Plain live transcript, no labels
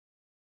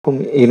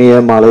இனிய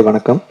மாலை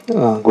வணக்கம்.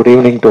 Good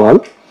evening to all.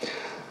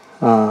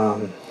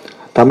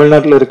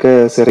 தமிழ்நாட்டில் இருக்க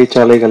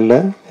சிறைச்சாலைகளில்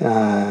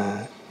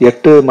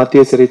 8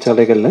 மத்திய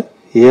சிறைச்சாலைகளில்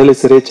 7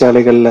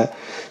 சிறைச்சாலைகளில்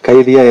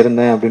கைதியாக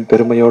இருந்தேன் அப்படின்னு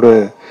பெருமையோடு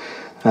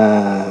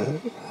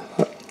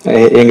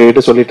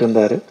எங்ககிட்ட சொல்லிட்டு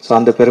இருந்தார். ஸோ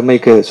அந்த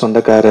பெருமைக்கு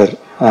சொந்தக்காரர்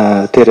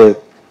திரு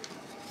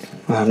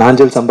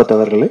நாஞ்சல் சம்பத்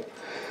அவர்களே,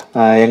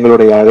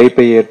 எங்களுடைய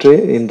அழைப்பை ஏற்று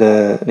இந்த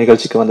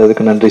நிகழ்ச்சிக்கு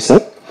வந்ததுக்கு நன்றி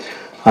sir.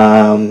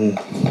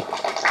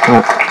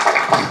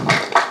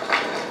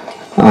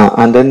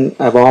 And then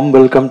a warm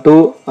welcome to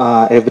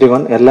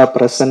everyone, எல்லா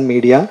press and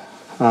media,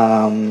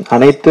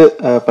 அனைத்து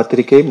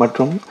பத்திரிகை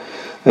மற்றும்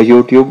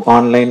யூடியூப்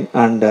ஆன்லைன்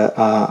அண்ட்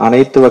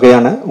அனைத்து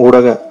வகையான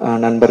ஊடக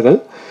நண்பர்கள்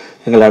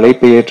எங்கள்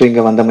அழைப்பை ஏற்று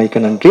இங்கே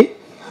வந்தமைக்கு நன்றி.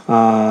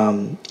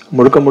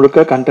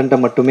 முழுக்க கண்டென்ட்டை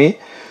மட்டுமே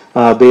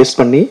பேஸ்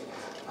பண்ணி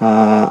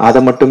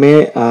அதை மட்டுமே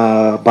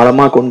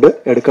பலமாக கொண்டு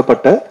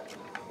எடுக்கப்பட்ட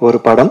ஒரு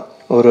படம்,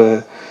 ஒரு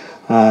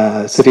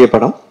சிறிய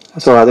படம்.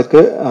 ஸோ அதுக்கு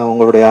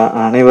உங்களுடைய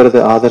அனைவரது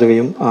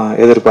ஆதரவையும்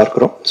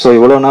எதிர்பார்க்குறோம். ஸோ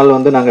இவ்வளோ நாள்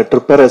நாங்கள்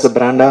ட்ரிப்பர் ஆஸ் அ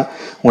பிராண்டாக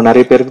உங்கள்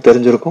நிறைய பேருக்கு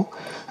தெரிஞ்சிருக்கோம்.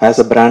 As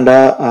a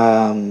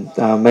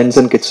பிராண்டாக men's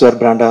and kids வேர்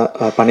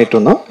பிராண்டாக பண்ணிட்டு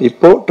இருந்தோம்.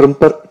 இப்போது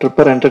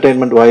ட்ரிப்பர்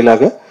என்டர்டெயின்மெண்ட்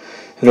வாயிலாக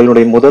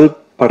எங்களுடைய முதல்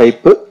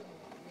படைப்பு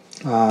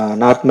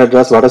நார்த்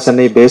மெட்ராஸ் வட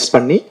சென்னை பேஸ்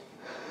பண்ணி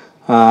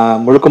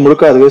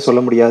முழுக்க அதுவே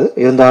சொல்ல முடியாது,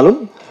 இருந்தாலும்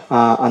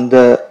அந்த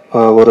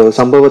ஒரு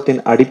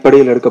சம்பவத்தின்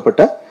அடிப்படையில்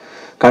எடுக்கப்பட்ட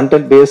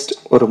கண்டென்ட் பேஸ்ட்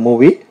ஒரு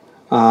movie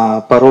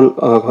parole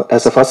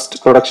as a first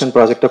production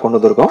project கொண்டு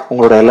வந்திருக்கோம்.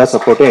 உங்களோட எல்லா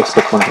சப்போர்ட்டையும்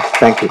எக்ஸ்பெக்ட் பண்ணுறோம்.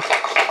 தேங்க்யூ.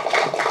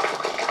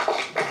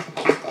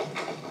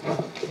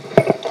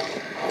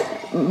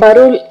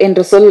 பரோல் என்ற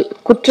சொல்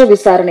குற்ற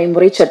விசாரணை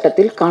முறை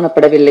சட்டத்தில்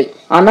காணப்படவில்லை.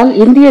 ஆனால்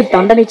இந்திய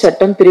தண்டனை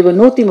சட்டம் பிரிவு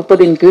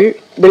 130 கீழ்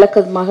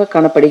விளக்கமாக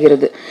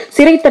காணப்படுகிறது.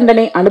 சிறை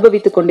தண்டனை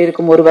அனுபவித்துக்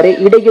கொண்டிருக்கும் ஒருவரை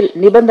இடையில்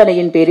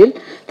நிபந்தனையின் பேரில்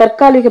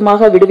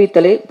தற்காலிகமாக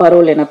விடுவித்தலே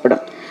பரோல்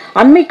எனப்படும்.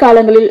 அண்மை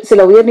காலங்களில்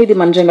சில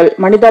உயர்நீதிமன்றங்கள்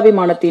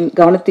மனிதாபிமானத்தின்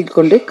கவனத்தில்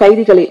கொண்டு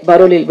கைதிகளை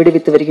பரோலில்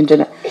விடுவித்து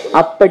வருகின்றன.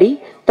 அப்படி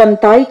தன்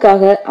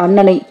தாய்க்காக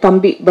அண்ணனை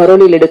தம்பி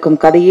பரோலில் எடுக்கும்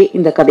கதையே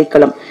இந்த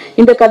கதைக்களம்.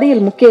 இந்த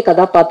கதையில் முக்கிய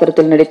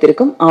கதாபாத்திரத்தில்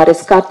நடித்திருக்கும்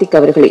RS கார்த்திக்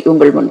அவர்களை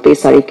உங்கள் முன்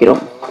பேச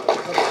அழைக்கிறோம்.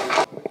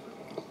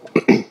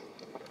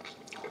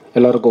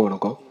 எல்லாருக்கும்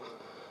வணக்கம்.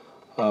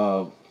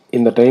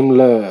 இந்த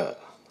டைமில்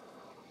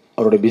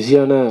அவருடைய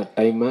பிஸியான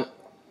டைமை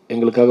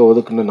எங்களுக்காக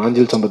ஒதுக்குன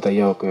நாஞ்சில் சம்பத்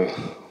ஐயாவுக்கு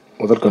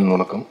முதற்கண்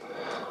வணக்கம்.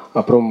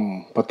 அப்புறம்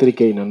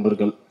பத்திரிகை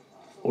நண்பர்கள்,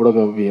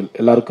 ஊடகவியல்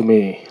எல்லாருக்குமே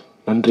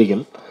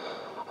நன்றிகள்.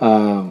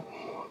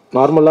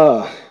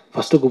 நார்மலாக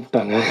ஃபஸ்ட்டு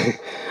கூப்பிட்டாங்க,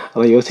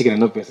 அதான் யோசிக்கிறேன்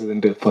என்ன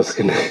பேசுதுன்ட்டு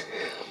ஃபர்ஸ்ட்னு.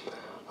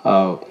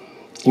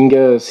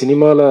 இங்கே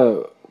சினிமாவில்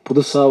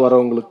புதுசாக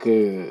வரவங்களுக்கு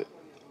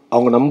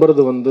அவங்க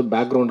நம்புறது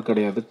பேக்ரவுண்ட்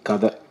கிடையாது,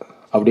 கதை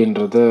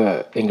அப்படின்றத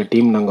எங்கள்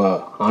டீம்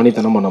நாங்கள்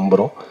ஆணித்தனமாக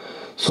நம்புகிறோம்.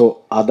 ஸோ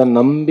அதை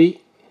நம்பி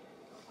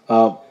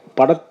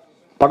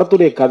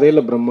படத்துடைய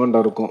கதையில்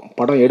பிரம்மாண்டம் இருக்கும்,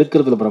 படம்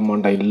எடுக்கிறதுல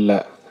பிரம்மாண்டம் இல்லை,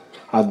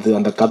 அது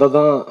அந்த கதை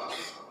தான்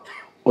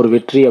ஒரு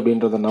வெற்றி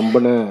அப்படின்றத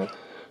நம்பின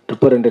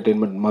ட்ரிப்பர்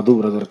என்டர்டெயின்மெண்ட் மது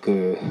பிரதருக்கு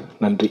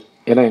நன்றி,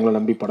 ஏன்னா எங்களை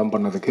நம்பி படம்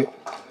பண்ணதுக்கு.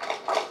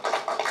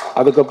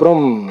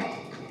 அதுக்கப்புறம்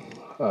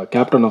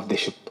captain of the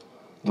ship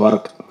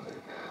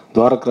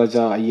Dwarak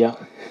ராஜா ஐயா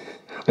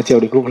வச்சு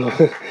அப்படி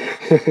கூப்பிடலாம்.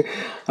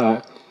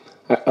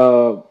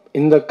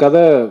 இந்த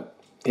கதை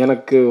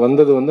எனக்கு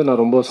வந்தது நான்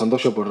ரொம்ப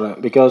சந்தோஷப்படுறேன்.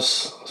 பிகாஸ்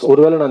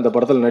ஒருவேளை நான் இந்த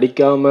படத்தில்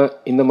நடிக்காமல்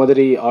இந்த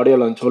மாதிரி ஆடியோ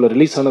லான்ச்சோ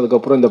ரிலீஸ்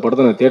ஆனதுக்கப்புறம் இந்த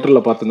படத்தை நான்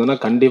தேட்டரில் பார்த்துருந்தேன்னா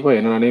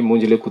கண்டிப்பாக நானே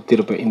மூஞ்சிலே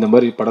குத்திருப்பேன், இந்த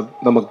மாதிரி படம்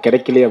நமக்கு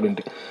கிடைக்கலையே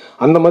அப்படின்ட்டு.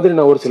 அந்த மாதிரி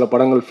நான் ஒரு சில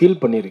படங்கள்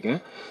ஃபீல் பண்ணியிருக்கேன்.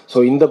 ஸோ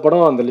இந்த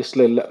படம் அந்த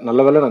லிஸ்ட்டில் இல்லை.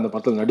 நல்ல வேளை நான் அந்த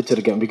படத்தில்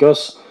நடிச்சிருக்கேன்.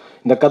 பிகாஸ்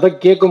இந்த கதை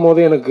கேட்கும்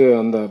போதே எனக்கு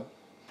அந்த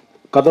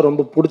கதை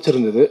ரொம்ப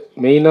பிடிச்சிருந்தது.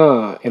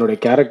 மெயினாக என்னுடைய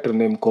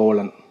கேரக்டர் நேம்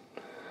கோவலன்.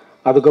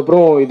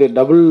 அதுக்கப்புறம் இது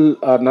டபுள்,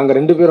 நாங்கள்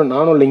 2 பேரும்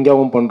நானும்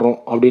லிங்காவும் பண்ணுறோம்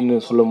அப்படின்னு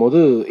சொல்லும் போது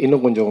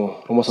இன்னும் கொஞ்சம்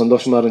ரொம்ப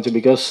சந்தோஷமாக இருந்துச்சு.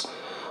 பிகாஸ்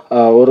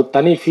ஒரு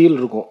தனி ஃபீல்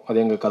இருக்கும்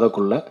அது எங்கள்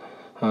கதைக்குள்ளே.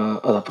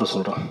 அது அப்புறம்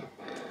சொல்கிறேன்.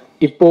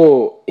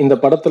 இப்போது இந்த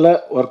படத்தில்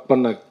ஒர்க்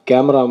பண்ண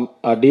கேமரா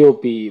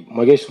டிஓபி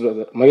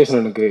மகேஷ்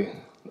எனக்கு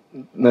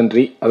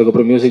நன்றி.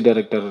 அதுக்கப்புறம் மியூசிக்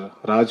டைரக்டர்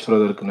ராஜ்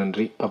பிரதருக்கு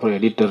நன்றி. அப்புறம்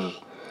எடிட்டர்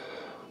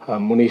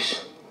முனிஷ்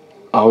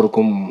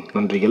அவருக்கும்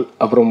நன்றிகள்.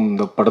 அப்புறம்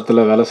இந்த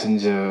படத்தில் வேலை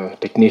செஞ்ச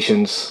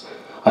டெக்னீஷியன்ஸ்,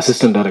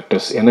 அசிஸ்டன்ட்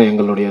டைரக்டர்ஸ், ஏன்னா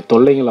எங்களுடைய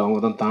தொல்லைங்களை அவங்க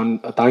தான்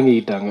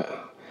தாங்கிக்கிட்டாங்க.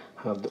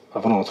 அது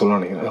அப்புறம் சொல்ல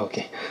நினைக்கிறேன்.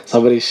 ஓகே,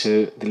 சபரீஷ்,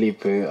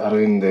 திலீப்,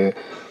 அரவிந்த்,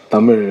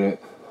 தமிழ்,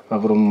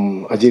 அப்புறம்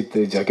அஜித்,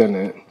 ஜகன்,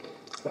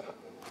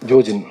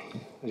 ஜோஜின்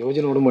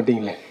விட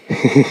மாட்டிங்களே.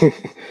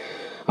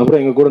 அப்புறம்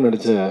எங்கள் கூட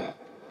நடித்த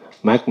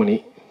மேக்மணி,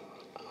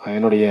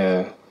 என்னுடைய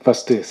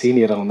ஃபஸ்ட்டு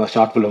சீனியராக வந்தால்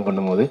ஷார்ட் ஃபிலிம்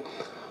பண்ணும்போது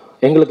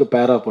எங்களுக்கு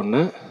பேரா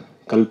பண்ண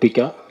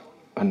கல்பிகா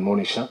அண்ட்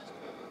மோனிஷா.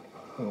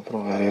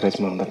 அப்புறம் வேறு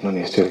யாராச்சும் வந்துட்டு நான்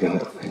யோசிச்சு இருக்கேங்க,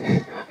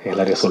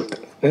 எல்லாரையும்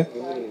சொல்லிட்டு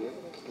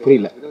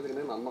புரியல.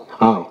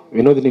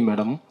 வினோதினி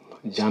மேடம்,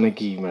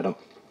 ஜானகி மேடம்,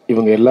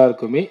 இவங்க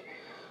எல்லாருக்குமே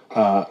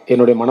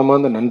என்னுடைய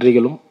மனமார்ந்த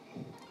நன்றிகள்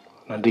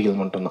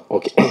மட்டும்தான்.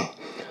 ஓகே,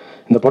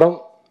 இந்த படம்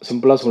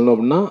சிம்பிளாக சொல்லணும்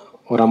அப்படின்னா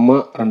ஒரு அம்மா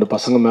 2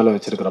 பசங்க மேலே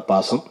வச்சுருக்கிற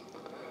பாசம்.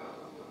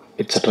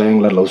 It's a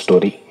triangular love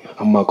story.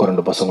 அம்மாவுக்கும்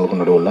 2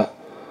 பசங்களுக்கும் நடுவில்.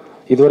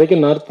 இது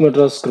வரைக்கும் நார்த்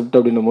மெட்ராஸ் ஸ்கிரிப்ட்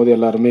அப்படின்னும் போது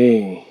எல்லாருமே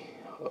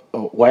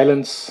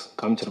வயலன்ஸ்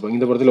காமிச்சிருப்பாங்க.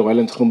 இந்த படத்தில்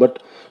வயலன்ஸ் இருக்கும். பட்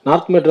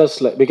நார்த்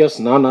மெட்ராஸில், பிகாஸ்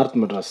நான் நார்த்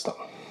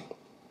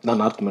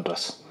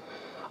மெட்ராஸ்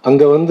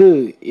அங்கே வந்து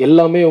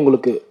எல்லாமே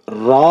உங்களுக்கு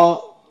ரா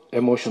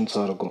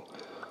எமோஷன்ஸாக இருக்கும்.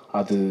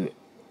 அது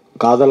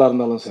காதலாக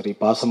இருந்தாலும் சரி,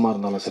 பாசமாக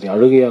இருந்தாலும் சரி,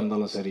 அழுகையாக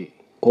இருந்தாலும் சரி,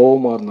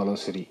 கோபமாக இருந்தாலும்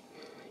சரி,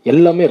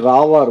 எல்லாமே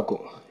ராவாக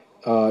இருக்கும்.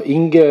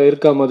 இங்கே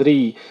இருக்க மாதிரி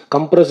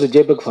கம்ப்ரஸ்டு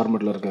ஜேபெக்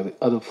ஃபார்மேட்டில் இருக்காது.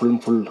 அது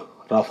ஃபுல்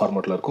ரா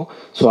ஃபார்மேட்டில் இருக்கும்.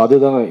 ஸோ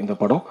அதுதான் இந்த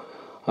படம்.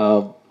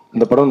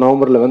 இந்த படம்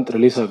நவம்பர் 11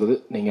 ரிலீஸ் ஆகுது.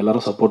 நீங்கள்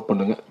எல்லோரும் சப்போர்ட்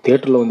பண்ணுங்கள்.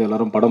 தியேட்டரில் வந்து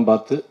எல்லோரும் படம்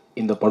பார்த்து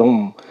இந்த படம்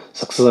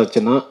சக்ஸஸ்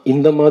ஆச்சுன்னா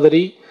இந்த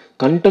மாதிரி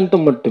கண்டென்ட்டை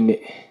மட்டுமே,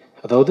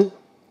 அதாவது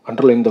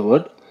அண்டர்லைன் த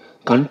வேர்ட்,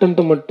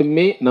 கண்டென்ட்டை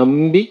மட்டுமே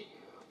நம்பி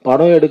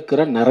படம் எடுக்கிற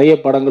நிறைய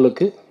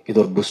படங்களுக்கு இது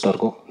ஒரு பூஸ்டாக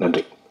இருக்கும்.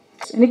 நன்றி.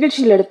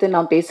 நிகழ்ச்சியில் அடுத்து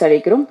நாம் பேச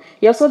அழைக்கிறோம்.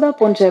 யசோதா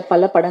போன்ற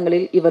பல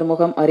படங்களில் இவர்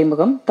முகம்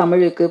அறிமுகம்,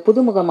 தமிழுக்கு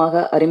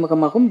புதுமுகமாக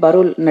அறிமுகமாகும்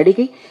பரோல்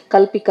நடிகை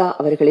கல்பிகா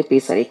அவர்களை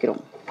பேச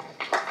அழைக்கிறோம்.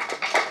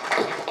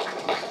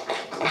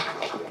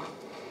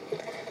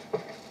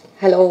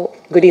 Hello,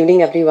 good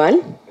evening every one.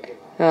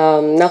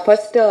 நான்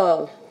ஃபர்ஸ்ட்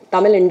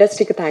தமிழ்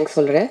இண்டஸ்ட்ரிக்கு தேங்க்ஸ்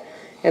சொல்கிறேன்.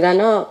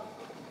 எதானா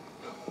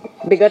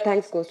figure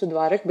thanks goes to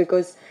Dwarak.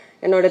 Because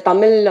என்னோட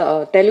Tamil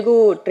Telugu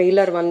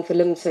trailer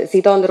film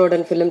Sita on the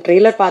road film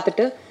trailer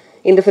பார்த்துட்டு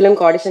இந்த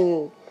ஃபிலிம்க்கு ஆடிஷன்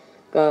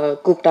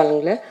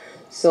கூப்பிட்டாங்களே.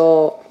 ஸோ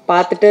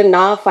பார்த்துட்டு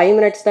நான் 5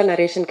 minutes தான்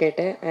நரேஷன்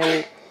கேட்டேன்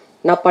அண்ட்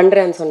நான்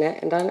பண்ணுறேன்னு சொன்னேன்.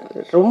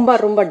 ரொம்ப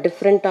ரொம்ப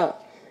டிஃப்ரெண்ட்டாக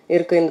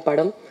இருக்குது இந்த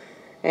படம்.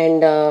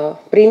 அண்ட்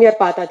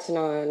ப்ரீமியர் பார்த்தாச்சு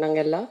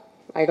நாங்கள் எல்லாம்.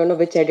 I don't know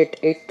which edit,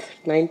 8th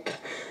 9th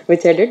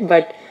which edit.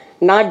 But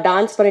நான்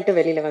டான்ஸ் பண்ணிவிட்டு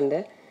வெளியில்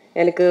வந்தேன்.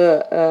 எனக்கு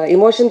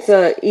இமோஷன்ஸ்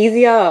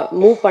ஈஸியாக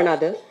மூவ்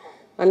பண்ணாது.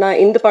 ஆனால்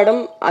இந்த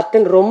படம்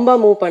ரொம்ப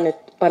மூவ்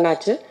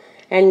பண்ணாச்சு.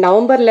 அண்ட்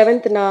நவம்பர்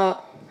 11th நான்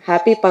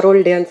ஹாப்பி பரோல்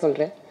டேன்னு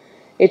சொல்கிறேன்.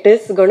 It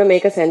is gonna to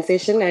make a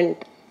sensation. And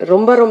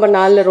ரொம்ப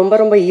நாளில்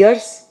ரொம்ப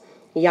இயர்ஸ்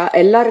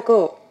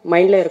எல்லாருக்கும்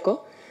மைண்டில் இருக்கும்.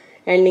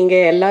 அண்ட்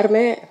நீங்கள்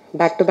எல்லாருமே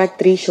back to back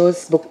 3 shows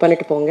book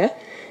பண்ணிட்டு போங்க.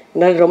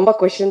 இதனால் ரொம்ப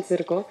கொஷின்ஸ்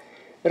இருக்கும்,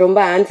 ரொம்ப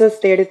ஆன்சர்ஸ்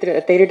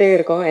தேடிட்டே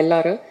இருக்கோம்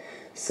எல்லோரும்.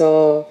 So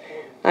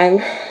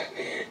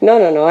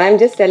I'm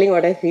just telling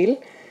what I feel.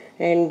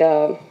 And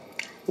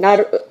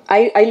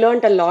I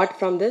learned a lot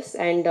from this,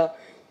 and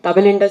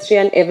Tamil industry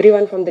and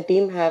everyone from the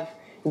team have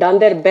done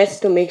their best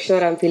to make sure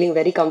I'm feeling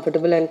very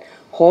comfortable and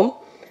home.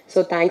 So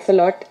thanks a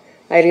lot.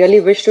 I really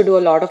wish to do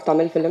a lot of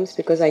Tamil films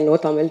because I know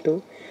Tamil too.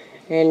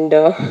 And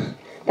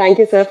thank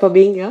you, sir, for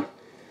being here.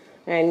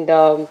 And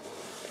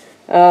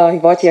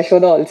watch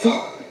Yashoda also.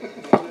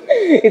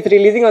 It's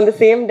releasing on the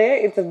same day.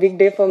 It's a big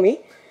day for me.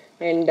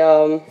 And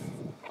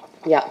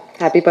yeah,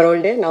 happy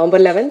Parole Day,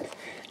 November 11th.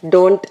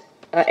 Don't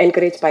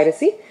encourage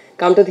piracy.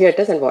 Come to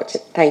theatres and watch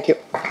it. Thank you.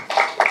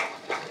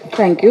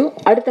 Thank you.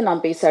 அடுத்து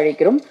நாம் பேச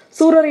அழைக்கிறோம்.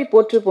 சூரரை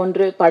போற்று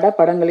போன்று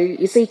படங்களில்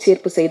இசை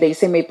சேர்ப்பு செய்த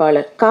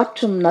இசையமைப்பாளர்,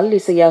 காற்றும் நல்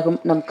இசையாகும்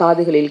நம்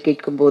காதுகளில்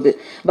கேட்கும் போது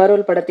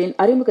பரோல் படத்தின்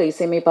அறிமுக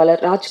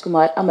இசையமைப்பாளர்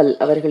ராஜ்குமார் அமல்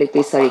அவர்களை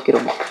பேச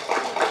அழைக்கிறோம்.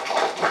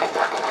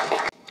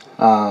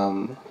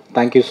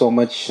 தேங்க்யூ ஸோ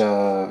மச்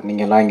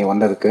நீங்கள் எல்லாம் இங்கே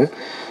வந்ததுக்கு.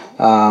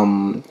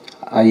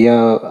 ஐயா,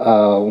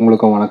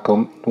 உங்களுக்கும்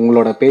வணக்கம்.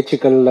 உங்களோட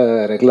பேச்சுக்களில்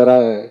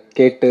ரெகுலராக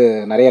கேட்டு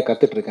நிறைய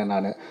கற்றுட்ருக்கேன்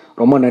நான்.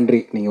 ரொம்ப நன்றி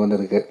நீங்கள்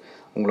வந்ததுக்கு,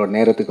 உங்களோட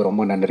நேரத்துக்கு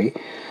ரொம்ப நன்றி.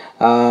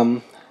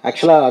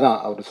 ஆக்சுவலாக அதான்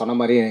அவர் சொன்ன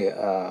மாதிரி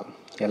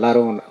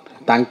எல்லோரும்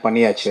தேங்க்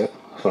பண்ணியாச்சு.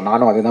 ஸோ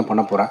நானும் அதே தான்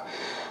பண்ண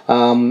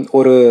போகிறேன்.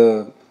 ஒரு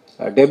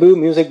டெபியூ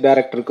மியூசிக்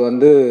டைரக்டருக்கு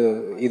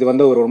இது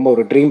ரொம்ப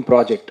ஒரு ட்ரீம்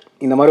ப்ராஜெக்ட்.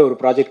 இந்த மாதிரி ஒரு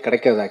ப்ராஜெக்ட்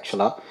கிடைக்காது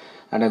ஆக்சுவலாக.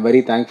 And I'm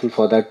very thankful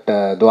for that.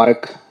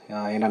 Dwarak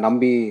என்னை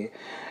நம்பி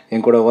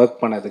என் கூட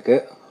ஒர்க் பண்ணதுக்கு.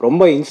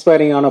 ரொம்ப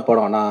இன்ஸ்பைரிங்கான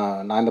படம்.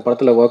 நான் இந்த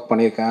படத்தில் ஒர்க்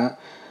பண்ணியிருக்கேன்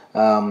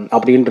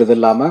அப்படின்றது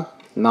இல்லாமல்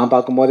நான்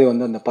பார்க்கும்போதே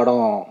அந்த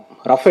படம்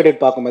ரஃப்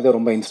எடிட் பார்க்கும்போதே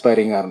ரொம்ப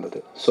இன்ஸ்பைரிங்காக இருந்தது.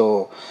 ஸோ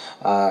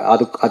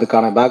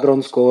அதுக்கான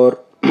பேக்ரவுண்ட் ஸ்கோர்,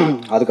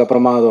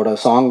 அதுக்கப்புறமா அதோட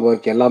சாங்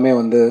ஒர்க் எல்லாமே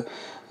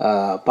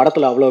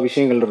படத்தில் அவ்வளோ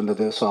விஷயங்கள்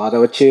இருந்தது. ஸோ அதை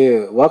வச்சு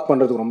ஒர்க்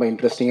பண்ணுறதுக்கு ரொம்ப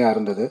இன்ட்ரெஸ்டிங்காக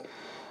இருந்தது.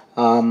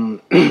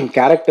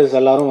 கேரக்டர்ஸ்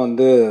எல்லோரும்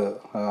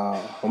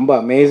ரொம்ப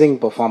அமேசிங்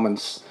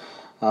பர்ஃபார்மன்ஸ்.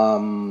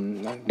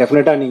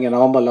 டெஃபினட்டாக நீங்கள்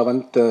நவம்பர்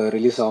 11th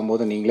ரிலீஸ்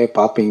ஆகும்போது நீங்களே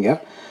பார்ப்பீங்க.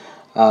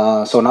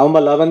 ஸோ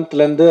நவம்பர்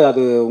 11th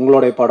அது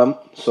உங்களுடைய படம்.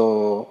 ஸோ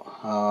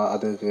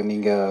அதுக்கு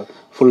நீங்கள்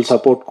ஃபுல்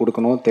சப்போர்ட்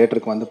கொடுக்கணும்.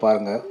 தேட்டருக்கு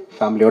பாருங்கள்,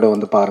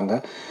 ஃபேமிலியோடு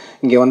பாருங்கள்.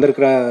 இங்கே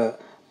வந்திருக்கிற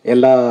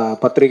எல்லா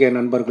பத்திரிகை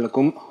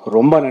நண்பர்களுக்கும்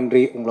ரொம்ப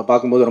நன்றி. உங்களை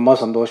பார்க்கும்போது ரொம்ப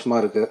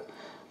சந்தோஷமாக இருக்குது.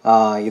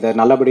 இதை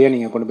நல்லபடியாக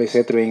நீங்கள் கொண்டு போய்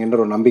சேர்த்துருவீங்கன்ற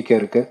ஒரு நம்பிக்கை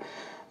இருக்குது.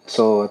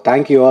 So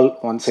thank you all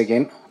once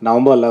again.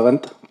 November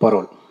 11th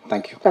parole.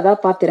 Thank you.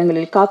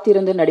 கதாபாத்திரங்களில்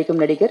காத்திருந்து நடிக்கும்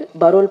நடிகர்,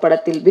 பரோல்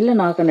படத்தில்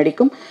வில்லனாக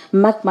நடிக்கும்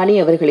மணி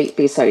அவர்களை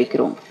பேச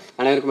அழைக்கிறோம்.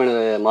 அனைவருக்கும்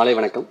எனது மாலை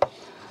வணக்கம்.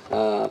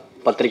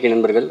 பத்திரிகை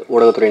நண்பர்கள்,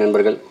 ஊடகத்துறை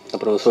நண்பர்கள்,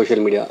 அப்புறம்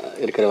சோஷியல் மீடியா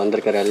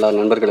வந்திருக்கிற எல்லா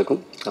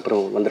நண்பர்களுக்கும்,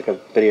 அப்புறம் வந்திருக்க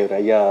பெரியவர்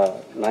ஐயா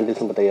நாஞ்சில்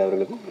சம்பத் ஐயா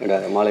அவர்களுக்கும்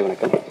என்னோட மாலை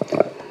வணக்கம்.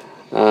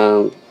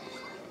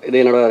 இது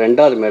என்னோடய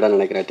 2வது மேடைன்னு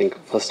நினைக்கிறேன். ஐ திங்க்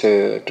ஃபஸ்ட்டு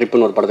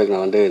ட்ரிப்புன்னு ஒரு படத்துக்கு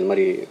நான் இந்த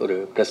மாதிரி ஒரு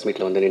ப்ரெஸ்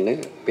மீட்டில் நின்று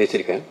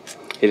பேசியிருக்கேன்.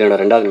 இது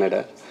என்னோடய 2வது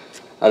மேடை.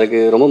 அதுக்கு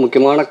ரொம்ப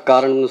முக்கியமான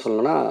காரணம்னு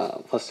சொல்லணும்னா,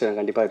 ஃபஸ்ட்டு நான்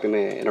கண்டிப்பாக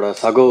எப்பயுமே என்னோடய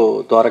சகோ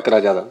துவாரக்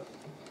ராஜா தான்.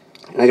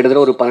 எனக்கு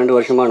கிட்டத்தட்ட ஒரு 12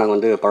 வருஷமாக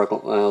நாங்கள்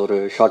பழக்கம். ஒரு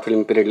ஷார்ட்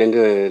ஃபிலிம்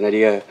பீரியட்லேருந்து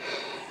நிறைய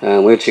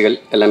முயற்சிகள்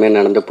எல்லாமே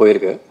நடந்து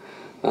போயிருக்கு.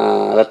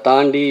 அதை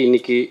தாண்டி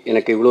இன்றைக்கி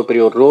எனக்கு இவ்வளோ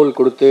பெரிய ஒரு ரோல்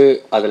கொடுத்து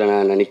அதில்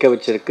நான் நிற்க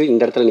வச்சதுக்கு,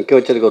 இந்த இடத்துல நிற்க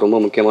வச்சதுக்கு ரொம்ப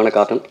முக்கியமான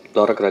காரணம்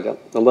துவாரக் ராஜா.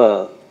 ரொம்ப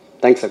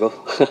தேங்க்ஸ் அக்கோ.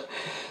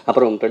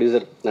 அப்புறம்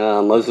ப்ரொடியூசர்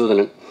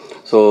மதுசூதனன்.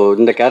 ஸோ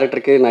இந்த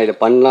கேரக்டருக்கு நான் இதை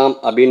பண்ணலாம்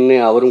அப்படின்னு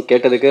அவரும்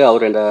கேட்டதுக்கு,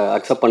 அவர் என்னை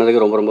அக்செப்ட்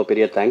பண்ணதுக்கு ரொம்ப ரொம்ப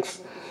பெரிய தேங்க்ஸ்.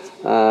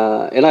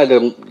 ஏன்னா இது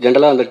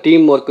ஜென்ரலாக அந்த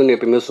டீம் ஒர்க்குன்னு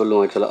எப்பயுமே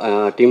சொல்லுவோம்.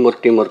 ஆக்சுவலாக டீம்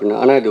ஒர்க்குன்னு,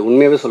 ஆனால் இது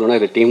உண்மையாகவே சொல்லணும்னா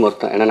இது டீம்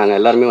ஒர்க் தான். ஏன்னா நாங்கள்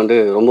எல்லாருமே வந்து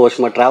ரொம்ப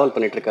வருஷமாக ட்ராவல்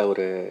பண்ணிகிட்ருக்க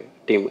ஒரு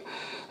team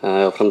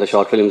from the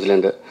short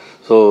ஃபிலிம்ஸ்லேருந்து.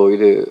 So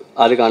இது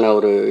அதுக்கான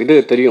ஒரு இது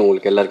தெரியும்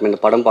உங்களுக்கு எல்லாருக்குமே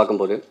இந்த படம்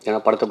பார்க்கும்போது. ஏன்னா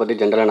படத்தை பற்றி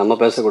ஜென்ரலாக நம்ம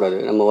பேசக்கூடாது,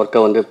 நம்ம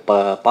ஒர்க்கை வந்து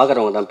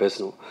பார்க்குறவங்க தான்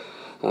பேசணும்.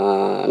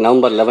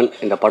 நவம்பர் 11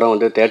 இந்த படம்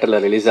வந்து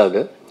தேட்டரில் ரிலீஸ்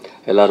ஆகுது.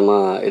 எல்லாருமா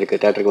இதுக்கு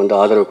தேட்டருக்கு வந்து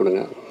ஆதரவு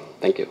கொடுங்க.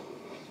 தேங்க்யூ.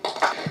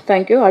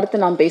 தேங்க்யூ. அடுத்து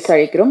நாம் பேச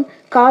அழைக்கிறோம்.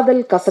 காதல்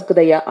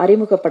கசக்குதையா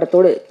அறிமுக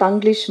படத்தோடு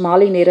தங்கிலீஷ்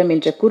மாலை நேரம்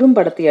என்ற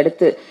குறும்படத்தை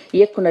அடுத்து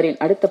இயக்குனரின்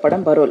அடுத்த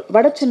படம் பரோல்.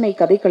 வடசென்னை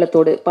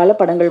கதைக்களத்தோடு பல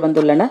படங்கள்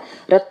வந்துள்ளன.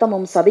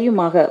 ரத்தமும்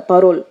சதையுமாக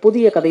பரோல்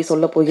புதிய கதை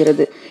சொல்ல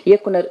போகிறது.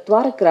 இயக்குனர்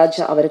துவாரக்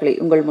ராஜா அவர்களை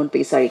உங்கள் முன்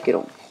பேச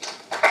அழைக்கிறோம்.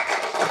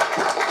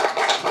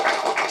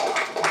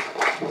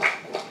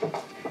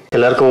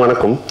 எல்லாருக்கும்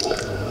வணக்கம்.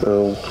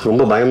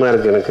 ரொம்ப பயமாக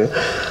இருக்குது எனக்கு.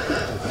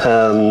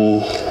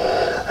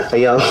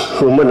 ஐயா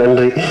ரொம்ப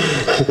நன்றி.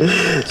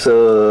 ஸோ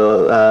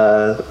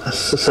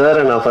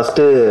சாரை நான்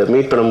ஃபஸ்ட்டு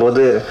மீட்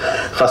பண்ணும்போது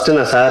ஃபஸ்ட்டு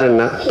நான் சார்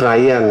என்ன, அப்புறம்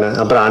ஐயா என்ன,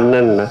 அப்புறம்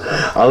அண்ணன்,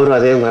 அவரும்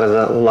அதே மாதிரி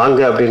தான்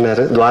வாங்க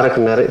அப்படின்னாரு,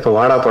 துவாரக்குன்னாரு. இப்போ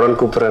வாடா படம்னு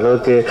கூப்பிட்ற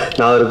அளவுக்கு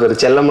நான் அவருக்கு ஒரு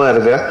செல்லமாக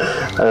இருக்கேன்.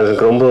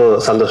 எனக்கு ரொம்ப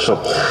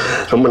சந்தோஷம்.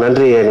 ரொம்ப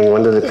நன்றி நீங்கள்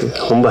வந்ததுக்கு.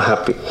 ரொம்ப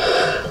ஹாப்பி.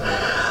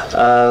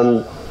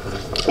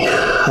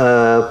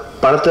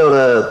 படத்தோட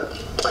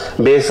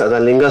பேஸ்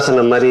அதான் லிங்கா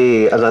சொன்ன மாதிரி,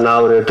 அதான்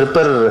நான் ஒரு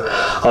ட்ரிப்பர்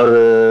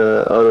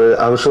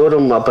அவர்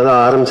ஷோரூம் அப்போ தான்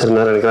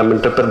ஆரம்பிச்சிருந்தார் எனக்கு.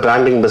 ட்ரிப்பர்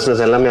பிராண்டிங்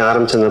பிஸ்னஸ் எல்லாமே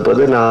ஆரம்பிச்சிருந்த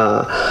போது நான்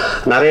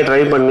நிறைய ட்ரை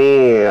பண்ணி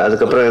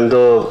அதுக்கப்புறம்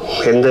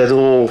எந்த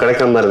இதுவும்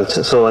கிடைக்காம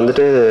இருந்துச்சு. ஸோ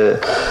வந்துட்டு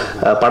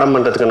படம்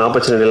பண்ணுறதுக்கான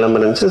ஆப்பர்ச்சுனிட்டி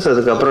இல்லாமல் இருந்துச்சு. ஸோ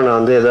அதுக்கப்புறம் நான்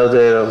வந்து ஏதாவது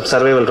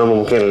சர்வைவல் ரொம்ப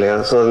முக்கியம் இல்லையா,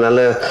 ஸோ அதனால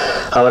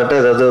அவர்கிட்ட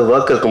ஏதாவது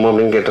ஒர்க் இருக்குமோ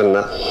அப்படின்னு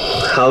கேட்டிருந்தேன்.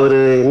 அவர்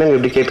என்னங்க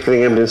இப்படி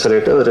கேட்குறீங்க அப்படின்னு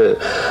சொல்லிட்டு ஒரு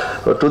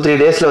 2-3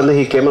 டேஸில் வந்து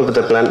he came up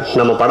with plan,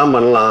 நம்ம படம்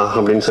பண்ணலாம்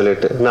அப்படின்னு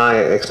சொல்லிட்டு. நான்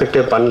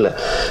எக்ஸ்பெக்டே பண்ணல.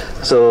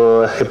 ஸோ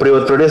இப்படி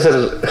ஒரு ப்ரொடியூசர்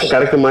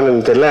கிடைக்குமான்னு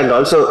எனக்கு தெரியல. And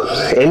also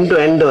end to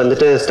end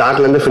வந்துட்டு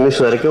ஸ்டார்ட்லேருந்து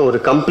ஃபினிஷ் வரைக்கும் ஒரு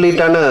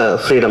கம்ப்ளீட்டான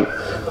ஃப்ரீடம்,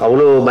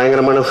 அவ்வளோ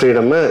பயங்கரமான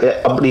ஃப்ரீடம்.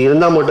 அப்படி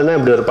இருந்தால் மட்டும்தான்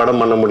இப்படி ஒரு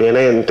படம் பண்ண முடியும்.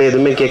 ஏன்னா என்கிட்ட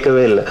எதுவுமே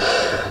கேட்கவே இல்லை.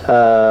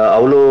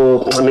 அவ்வளோ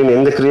ஐ மீன்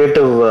எந்த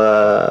க்ரியேட்டிவ்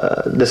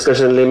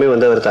டிஸ்கஷன்லேயுமே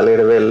வந்து அவர்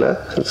தலையிடவே இல்லை.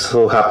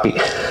 So happy.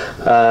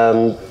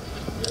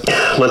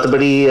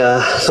 மற்றபடி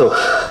ஸோ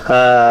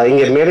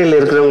இங்கே மேடையில்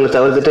இருக்கிறவங்களை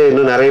தவிர்த்துட்டு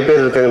இன்னும் நிறைய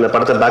பேர் இருக்காங்க இந்த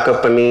படத்தை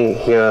பேக்கப் பண்ணி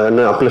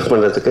இன்னும் அப்லிஃப்ட்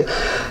பண்ணுறதுக்கு.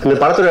 இந்த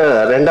படத்தோட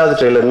 2வது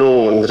ட்ரெய்லர்,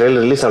 இந்த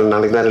ட்ரெய்லர் ரிலீஸ் ஆகும்,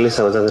 நாளைக்கு தான் ரிலீஸ்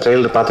ஆகுது. அந்த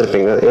ட்ரெய்லர்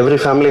பார்த்துருப்பீங்க. Every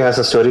family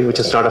has a story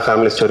which is not a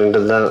family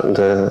ஸ்டோரின்றது தான்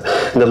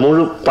இந்த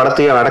முழு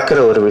படத்தையும்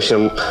அடக்கிற ஒரு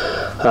விஷயம்.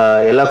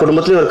 எல்லா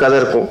குடும்பத்துலேயும் ஒரு கதை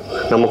இருக்கும்,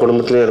 நம்ம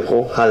குடும்பத்துலேயும்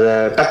இருக்கும். அதை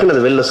டக்குன்னு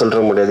அதை வெளில சொல்கிற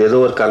முடியாது ஏதோ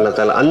ஒரு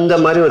காரணத்தால். அந்த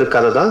மாதிரி ஒரு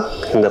கதை தான்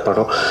இந்த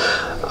படம்.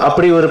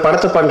 அப்படி ஒரு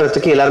படத்தை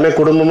பண்ணுறதுக்கு எல்லாருமே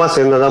குடும்பமாக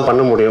சேர்ந்து தான்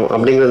பண்ண முடியும்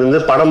அப்படிங்கிறது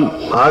வந்து படம்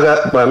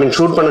ஐ மீன்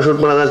ஷூட்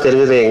பண்ண தான்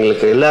தெரிஞ்சது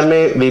எங்களுக்கு. எல்லாருமே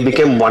we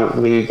became one,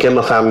 we became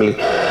a family.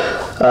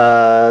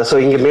 So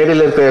இங்கே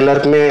மேடையில் இருக்கிற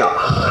எல்லாருக்குமே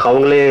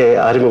அவங்களே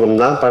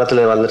அறிமுகம் தான்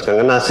படத்தில்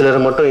வந்திருக்காங்க. நான் சிலரை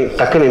மட்டும்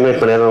டக்குன்னு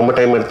இன்வைட் பண்ணிடுறேன், ரொம்ப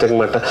டைம் எடுத்துக்க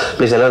மாட்டேன்.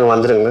 ப்ளீஸ் எல்லோரும்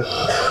வந்துடுங்க.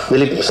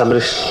 திலீப்,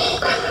 சபரீஷ்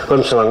ஒரு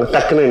நிமிஷம் வாங்க,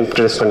 டக்குன்னு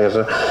இன்ட்ரடியூஸ்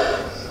பண்ணிடுறேன்.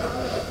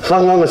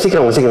 வாங்க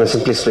சீக்கிரம்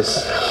ப்ளீஸ்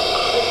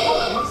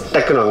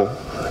டக்குன்னு வாங்க.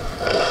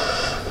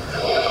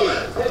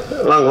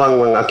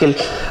 அகில்,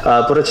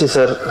 புரட்சி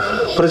சார்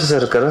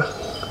இருக்காரா?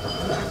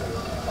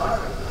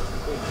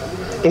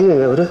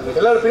 எங்க அவரு?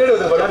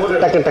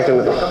 டக்குன்னு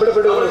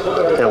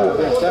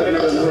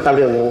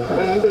அப்படியே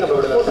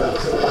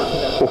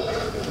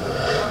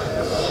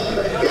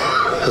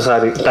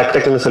சாரி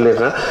டக்குன்னு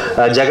சொல்லிடுறேன்.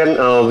 ஜகன்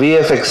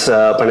விஎஃப்எக்ஸ்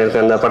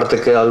பண்ணியிருக்கேன் இந்த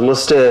படத்துக்கு.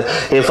 ஆல்மோஸ்ட்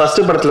என்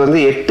ஃபஸ்ட்டு படத்தில் வந்து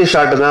 8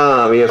 ஷாட்டு தான்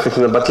விஎஃப்எக்ஸ்.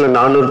 இந்த படத்தில்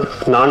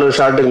 400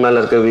 ஷாட்டுக்கு மேலே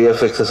இருக்குது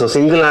விஎஃப்எக்ஸ். ஸோ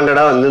சிங்கிள்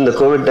ஹேண்டடாக வந்து இந்த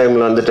கோவிட்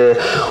டைமில் வந்துட்டு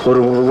ஒரு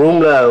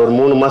ரூமில் ஒரு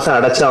 3 மாதம்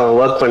அடைச்சி அவன்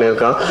ஒர்க்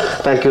பண்ணியிருக்கான்.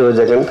 தேங்க்யூ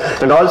ஜகன்.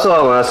 அண்ட் ஆல்சோ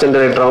அவன் அசிஸ்டன்ட்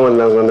டைரக்டராகவும்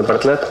இருந்தாங்க அந்த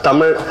படத்தில்.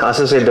 Tamil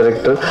associate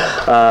director.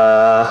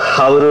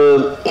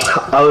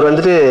 அவர்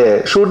வந்துட்டு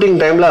ஷூட்டிங்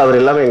டைமில் அவர்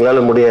எல்லாமே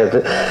எங்களால் முடியாது.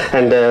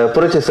 அண்ட்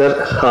புரட்சி சார்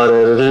அவர்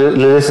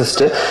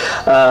லிரிசிஸ்ட்டு.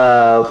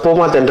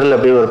 போமா தென்றல்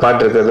அப்படின்னு ஒரு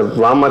பாட்டு இருக்குது, அந்த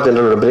வாமா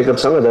தென்றலோட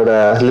பிரேக்கப் சாங், அதோட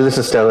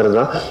லிரிசிஸ்ட் அவர்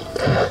தான்.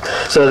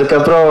 ஸோ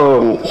அதுக்கப்புறம்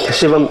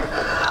சிவம்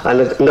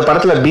இந்த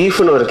படத்தில்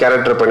பீஃப்னு ஒரு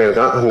கேரக்டர்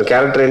பண்ணியிருக்கான். அந்த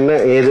கேரக்டர் என்ன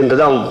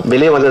ஏதுன்றது அவன்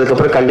வெளியே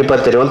வந்ததுக்கப்புறம் கண்டிப்பாக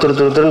தெரியும்.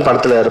 துருன்னு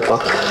படத்தில்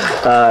இருப்பான்.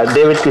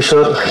 டேவிட்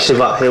கிஷோர்,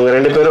 சிவா இவங்க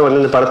 2 பேரும் வந்து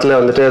இந்த படத்தில்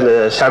வந்துட்டு அந்த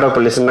ஷேடோ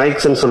போலீஸ்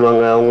நைக்ஸ்ன்னு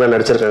சொல்லுவாங்க, அவங்களாம்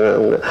நடிச்சிருக்காங்க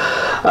அவங்க.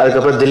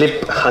 அதுக்கப்புறம் திலீப்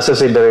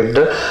அசோசியேட்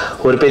டைரக்டர்.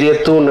 ஒரு பெரிய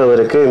தூண்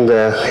அவருக்கு. இந்த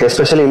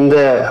எஸ்பெஷலி இந்த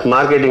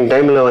மார்க்கெட்டிங்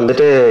டைமில்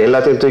வந்துட்டு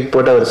எல்லாத்தையும் தூக்கி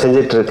போட்டு அவர்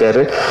செஞ்சிட்டு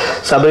இருக்காரு.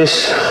 சபரீஷ்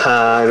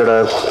என்னோட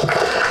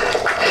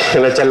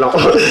என்ன செல்லம்.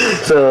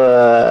 ஸோ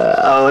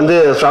அவன் வந்து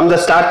ஃப்ரம் த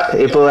ஸ்டார்ட்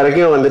இப்போ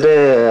வரைக்கும் வந்துட்டு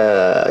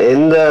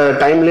எந்த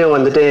டைம்லேயும்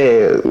வந்துட்டு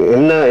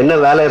என்ன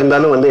வேலை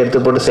இருந்தாலும் வந்து எடுத்து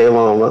போட்டு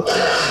செய்வான் அவன்.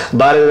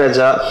 பாரதி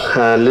ராஜா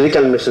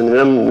லிரிக்கல் மிஷன்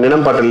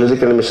நினம் பாட்டு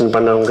லிரிக்கல் மிஷன்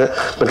பண்ணவங்க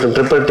மற்றும்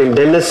ட்ரிபிள் டீம்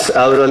டென்னிஸ்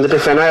அவர் வந்துட்டு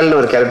ஃபெனாயில்னு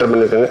ஒரு கேரக்டர்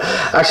பண்ணியிருக்காங்க.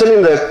 ஆக்சுவலி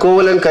இந்த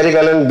கோவலன்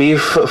கரிகாலன்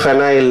பீஃப்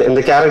ஃபெனாயில்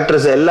இந்த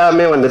கேரக்டர்ஸ்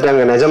எல்லாமே வந்துட்டு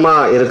அங்கே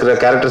நிஜமாக இருக்கிற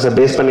கேரக்டர்ஸை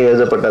பேஸ் பண்ணி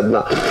எழுதப்பட்டது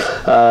தான்.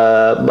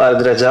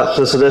 பாரதி ராஜா,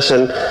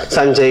 சுதர்ஷன்,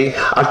 சஞ்சய்,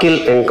 அகில்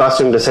என்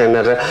காஸ்டியூம்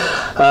டிசைனர்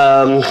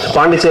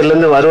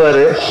பாண்டிச்சேரியிலேருந்து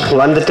வருவார்.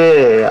 வந்துட்டு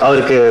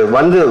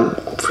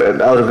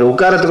அவருக்கு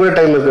உட்காரத்துக்கு கூட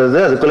டைம் இருக்கிறது,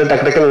 அதுக்குள்ளே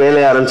டக்குன்னு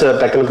வேலையை ஆரம்பிச்சு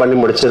அவர் டக்குன்னு பண்ணி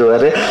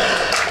முடிச்சிருவாரு.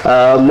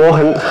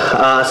 மோகன்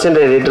அசிஸ்டன்ட்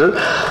எடிட்டர்.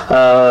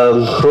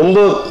 ரொம்ப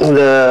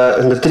இந்த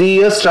 3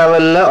 years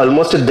ட்ராவலில்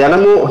ஆல்மோஸ்ட்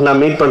தினமும்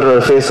நான் மீட் பண்ணுற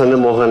ஒரு ஃபேஸ் வந்து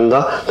மோகன்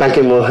தான்.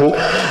 தேங்க்யூ மோகன்.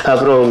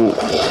 அப்புறம்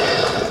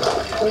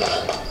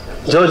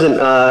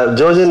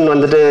ஜோஜன்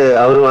வந்துட்டு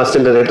அவரும்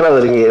அசிஸ்டன்ட் டைரக்டர்.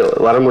 அவர் இங்கே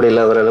வர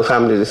முடியல, அவர்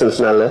ஃபேமிலி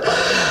ரீசன்ஸ்னால.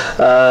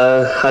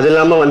 அது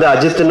இல்லாமல் வந்து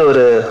அஜித்னு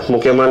ஒரு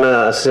முக்கியமான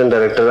அசிஸ்டன்ட்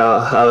டைரக்டர்.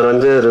 அவர்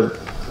வந்து ஒரு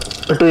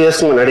 2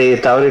 years முன்னாடி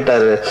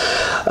தவறிட்டார்.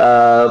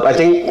 ஐ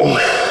திங்க்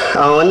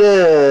அவன் வந்து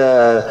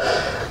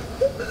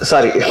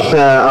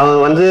அவன்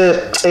வந்து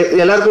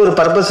எல்லாருக்கும் ஒரு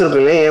பர்பஸ்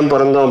இருக்கும் இல்லையா, ஏன்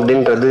பிறந்தோம்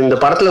அப்படின்றது. இந்த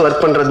படத்தில்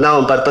ஒர்க் பண்ணுறது தான்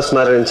அவன் பர்பஸ்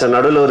மாதிரி இருந்துச்சு.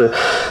 நடுவில் ஒரு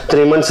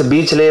 3 months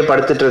பீச்லேயே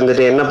படுத்துட்டு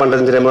இருந்துட்டு என்ன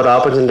பண்ணுறதுன்னு தெரியாமல் ஒரு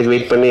ஆப்பர்ச்சுனிட்டிக்கு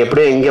வெயிட் பண்ணி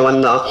எப்படியோ இங்கே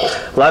வந்தான்.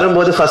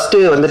 வரும்போது ஃபஸ்ட்டு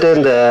வந்துட்டு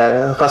இந்த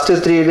ஃபஸ்ட்டு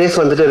 3 days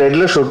வந்துட்டு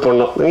ரெட்டில் ஷூட்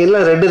பண்ணோம்.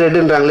 இல்லை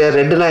ரெட்டுன்றாங்களே,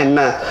 ரெட்டுனா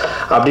என்ன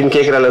அப்படின்னு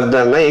கேட்குற அளவுக்கு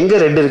தான் இருந்தால்,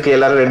 எங்கே ரெட் இருக்குது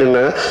எல்லாரும்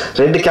ரெட்டுன்னாங்க.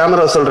 ரெட்டு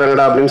கேமரா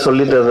சொல்கிறாங்கடா அப்படின்னு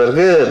சொல்லிட்டு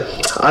பிறகு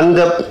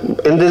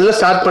இந்த இதில்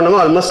ஸ்டார்ட்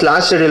பண்ணுவோம். ஆல்மோஸ்ட்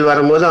லாஸ்ட் ஷெடியூல்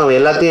வரும்போது அவன்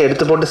எல்லாத்தையும்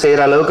எடுத்து போட்டு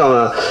செய்கிற அளவுக்கு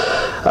அவன்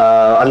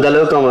அந்த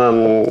அளவுக்கு அவன்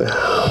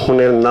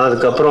முன்னேறினான்.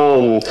 அதுக்கப்புறம்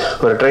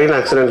ஒரு ட்ரெயின்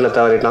ஆக்சிடெண்ட்டில்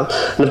தவறிட்டான்.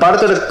 இந்த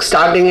படத்தோட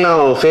ஸ்டார்டிங்கில்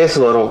அவன் ஃபேஸ்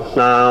வரும்.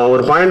 நான்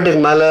ஒரு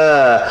பாயிண்ட்டுக்கு மேலே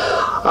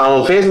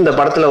அவன் ஃபேஸ் இந்த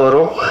படத்தில்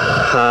வரும்.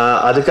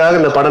 அதுக்காக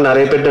இந்த படம்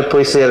நிறைய பேர்கிட்ட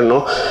போய்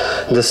சேரணும்.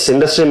 This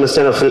industry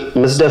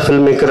mist a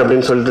film maker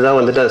அப்படின்னு சொல்லிட்டு தான்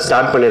வந்துட்டு அதை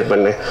ஸ்டார்ட்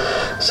பண்ணியிருப்பேன்.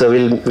 So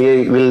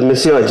will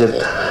miss you Ajith.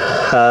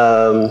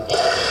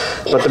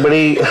 மற்றபடி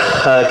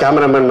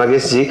கேமராமேன்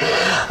மகேஷ்ஜி,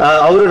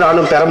 அவரும்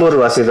நானும் பெரம்பூர்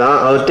வாசி தான்.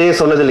 அவர்கிட்டே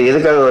சொன்னதில்லை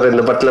எதுக்காக அவர்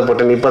இந்த படத்தில்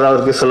போட்டேன், இப்போ தான்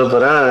அவருக்கு சொல்ல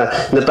போகிறேன்.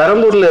 இந்த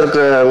பெரம்பூரில்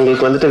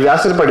இருக்கிறவங்களுக்கு வந்துட்டு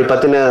வியாசர்பாடி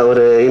பற்றின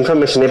ஒரு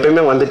இன்ஃபர்மேஷன்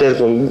எப்பயுமே வந்துகிட்டே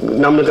இருக்கும்.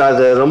 நம்மளுக்கு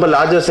அது ரொம்ப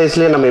லார்ஜர்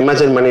சைஸ்லேயே நம்ம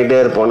இமேஜின் பண்ணிகிட்டே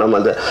இருப்போம்.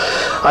 நம்ம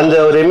அந்த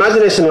ஒரு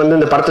இமேஜினேஷன் வந்து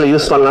இந்த படத்தில்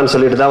யூஸ் பண்ணலான்னு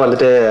சொல்லிட்டு தான்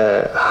வந்துட்டு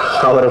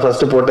அவரை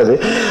ஃபஸ்ட்டு போட்டது.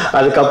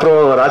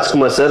 அதுக்கப்புறம்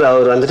ராஜ்குமார் சார்,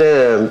 அவர் வந்துட்டு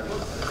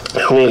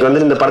உங்களுக்கு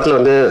வந்து இந்த படத்தில்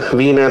வந்து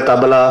வீணை,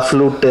 தபலா,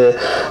 ஃப்ளூட்டு,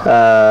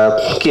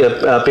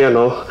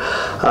 பியானோ,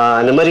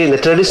 இந்த மாதிரி இந்த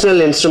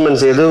ட்ரெடிஷ்னல்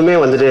இன்ஸ்ட்ருமெண்ட்ஸ் எதுவுமே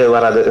வந்துட்டு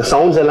வராது.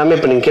 சவுண்ட்ஸ் எல்லாமே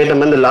இப்போ நீங்கள் கேட்ட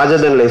மாதிரி இந்த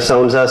லார்ஜர் தென் லைஃப்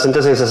சவுண்ட்ஸாக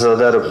சிந்தசைசஸாக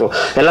தான் இருக்கும்.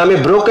 எல்லாமே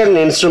புரோக்கன்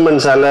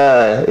இன்ஸ்ட்ருமெண்ட்ஸால்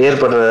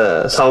ஏற்படுற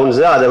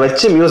சவுண்ட்ஸு, அதை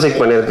வச்சு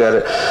மியூசிக்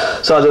பண்ணியிருக்காரு.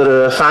 ஸோ அது ஒரு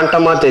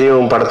ஃபேண்டமாக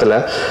தெரியும் படத்தில்.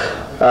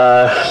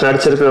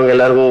 நடிச்சிருக்கிறவங்க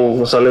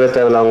எல்லாருக்கும் சொல்லவே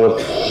தேவையில்ல, அவங்க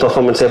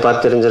பெர்ஃபார்மன்ஸே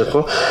பார்த்து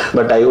தெரிஞ்சிருக்கும்.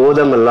 But I O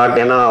them a lot.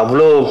 ஏன்னா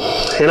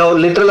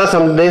லிட்ரலாக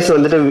சம் டேஸ்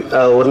வந்துட்டு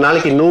ஒரு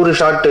நாளைக்கு 100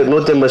 ஷாட்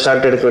 150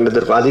 ஷாட் எடுக்க வேண்டியது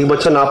இருக்கும்.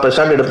 அதிகபட்சம் 40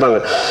 ஷாட் எடுப்பாங்க.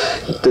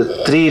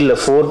 3 இல்லை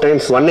 4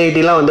 times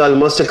 180 வந்து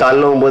ஆல்மோஸ்ட்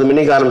காலைல 9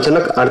 மணிக்கு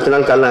ஆரம்பிச்சோன்னா அடுத்த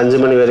நாள் காலைல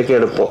 5 மணி வரைக்கும்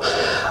எடுப்போம்.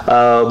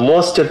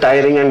 Most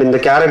tiering. அண்ட்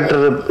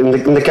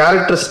இந்த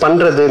கேரக்டர்ஸ்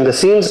பண்ணுறது, இந்த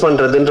சீன்ஸ்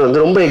பண்ணுறதுன்றது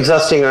வந்து ரொம்ப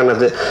எக்ஸாஸ்டிங்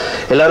ஆனது.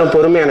 எல்லாரும்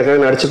பொறுமையாக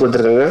எனக்காக நடிச்சு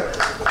கொடுத்துருக்காங்க.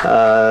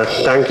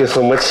 Thank you so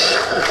much.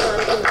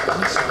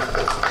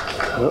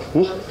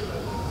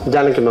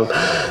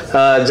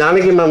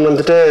 Janaki ma'am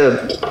வந்துட்டு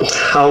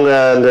அவங்க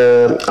அந்த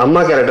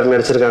அம்மா கேரக்டர்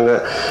நடிச்சிருக்காங்க.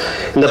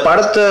 இந்த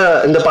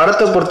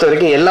படத்தை பொறுத்த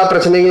வரைக்கும் எல்லா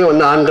பிரச்சனைகளும்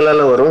வந்து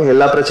ஆண்களால் வரும்,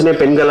 எல்லா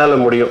பிரச்சனையும் பெண்களால்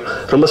முடியும்.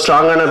 ரொம்ப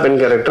ஸ்ட்ராங்கான பெண்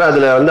கேரக்டர்.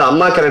 அதில் வந்து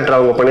அம்மா கேரக்டர்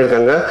அவங்க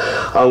பண்ணியிருக்காங்க.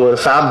 அவங்க ஒரு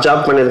ஃபேப்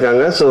ஜாப்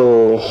பண்ணியிருக்காங்க. ஸோ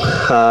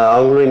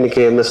அவங்களும்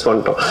இன்னைக்கு மிஸ்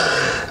பண்ணிட்டோம்.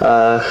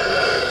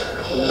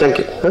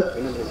 Thank you.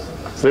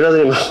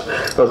 Vinodhini ma'am.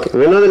 Okay,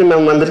 Vinodhini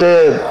ma'am வந்துட்டு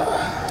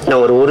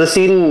நான் ஒரு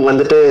சீன்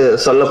வந்துட்டு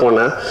சொல்ல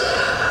போனேன்.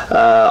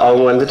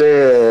 அவங்க வந்துட்டு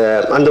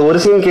அந்த ஒரு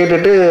சீன்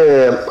கேட்டுட்டு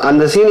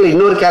அந்த சீனில்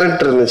இன்னொரு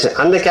கேரக்டர் இருந்துச்சு.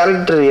 அந்த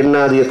கேரக்டர் என்ன,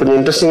 அது கொஞ்சம்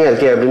இன்ட்ரெஸ்டிங்காக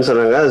இருக்கே அப்படின்னு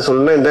சொன்னாங்க. அது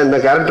சொன்னேன், இந்த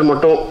கேரக்டர்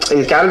மட்டும்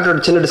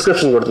கேரக்டரோட சின்ன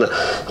டிஸ்கிரிப்ஷன் கொடுத்தேன்.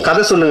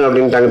 கதை சொல்லுங்க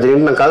அப்படின்ட்டாங்க.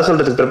 திடீர்னு நான் கதை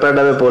சொல்கிறதுக்கு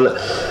ப்ரிப்பேர்டாகவே போகல.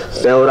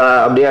 ஒரு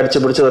அப்படியே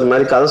அடிச்சு பிடிச்சி ஒரு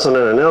மாதிரி கதை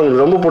சொன்னேன். நான்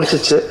அவங்களுக்கு ரொம்ப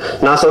பிடிச்சிச்சு.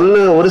 நான்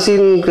சொன்ன ஒரு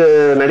சீனுக்கு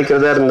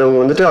நடிக்கிறதா இருந்தவங்க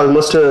வந்துட்டு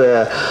ஆல்மோஸ்ட்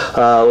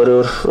ஒரு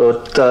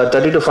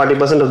 30 to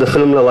 40% ஆஃப் த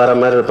ஃபிலிமில் வர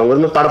மாதிரி இருப்பாங்க.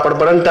 ஒரு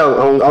படப்படன்ட்டு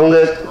அவங்க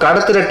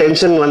கடத்துகிற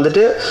டென்ஷன்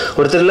வந்துட்டு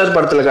ஒரு த்ரில்லர்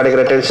படத்தில்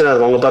கிடைக்கிற டென்ஷனாக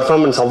இருக்கும். அவங்க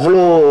பர்ஃபார்மன்ஸ்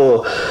அவ்வளோ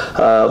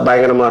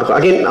பயங்கரமாக இருக்கும்.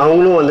 அகைன்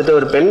அவங்களும் வந்துட்டு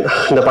ஒரு பெண்.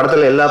 இந்த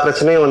படத்தில் எல்லா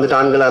பிரச்சனையும் வந்துட்டு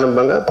ஆண்கள்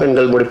ஆரம்பிப்பாங்க,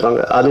 பெண்கள்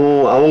முடிப்பாங்க.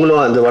 அதுவும்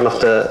அவங்களும் அந்த ஒன்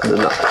ஆஃப் த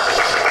இதுதான்.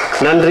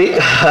 நன்றி.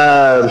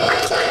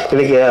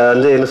 இன்னைக்கு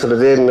வந்து என்ன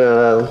சொல்கிறது,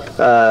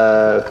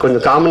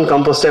 கொஞ்சம் காமன்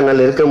கம்போஸ்டாக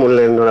என்னால் இருக்க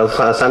முடியல.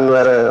 என்னோட சன்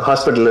வேறு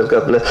ஹாஸ்பிட்டலில்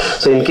இருக்காப்புல.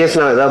 ஸோ இன்கேஸ்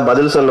நான் ஏதாவது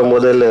பதில் சொல்லும்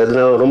போது இல்லை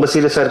எதுனா ரொம்ப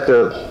சீரியஸாக இருக்க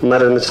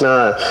மாதிரி இருந்துச்சுன்னா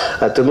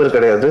திமிர்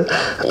கிடையாது,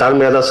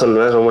 தாழ்மையாக தான்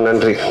சொல்லுவேன். ரொம்ப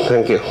நன்றி.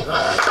 தேங்க்யூ.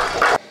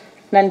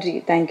 நன்றி.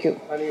 தேங்க்யூ.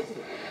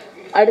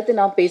 அடுத்து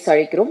நாம் பேச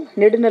அழைக்கிறோம்.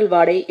 நெடுநல்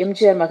வாடை,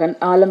 எம்ஜிஆர் மகன்,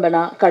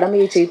 ஆலம்பனா,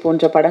 கடமையை செய்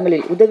போன்ற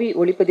படங்களில் உதவி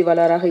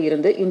ஒளிப்பதிவாளராக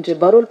இருந்து இன்று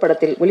பரோல்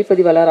படத்தில்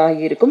ஒளிப்பதிவாளராக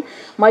இருக்கும்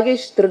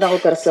மகேஷ்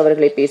திருநாவுக்கரசு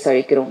அவர்களை பேச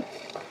அழைக்கிறோம்.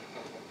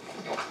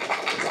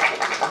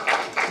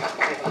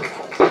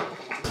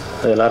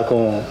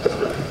 எல்லாருக்கும்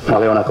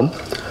மாலை வணக்கம்.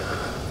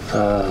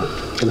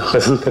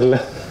 தெரியல,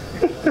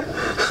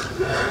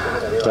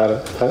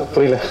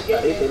 புரியல.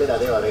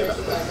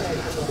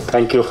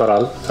 Thank you for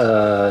all.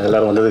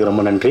 எல்லோரும் வந்ததுக்கு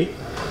ரொம்ப நன்றி.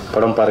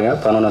 படம் பாருங்கள்,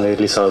 11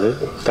 ரிலீஸ் ஆகுது.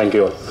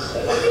 Thank you all.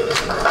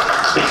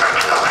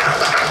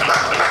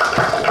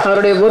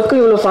 அவருடைய ஒர்க்கு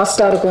இவ்வளோ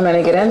ஃபாஸ்ட்டாக இருக்கும்னு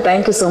நினைக்கிறேன்.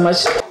 Thank you so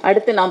much.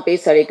 அடுத்து நாம்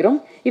பேச அழைக்கிறோம்.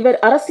 இவர்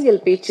அரசியல்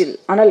பேச்சில்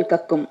அனல்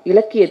கக்கும்,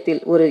 இலக்கியத்தில்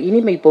ஒரு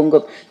இனிமை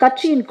பொங்கும்,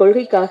 கட்சியின்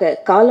கொள்கைக்காக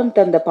காலம்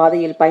தந்த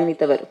பாதையில்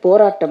பயணித்தவர்,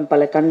 போராட்டம்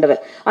பல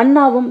கண்டவர்.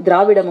 அண்ணாவும்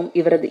திராவிடமும்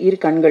இவரது இரு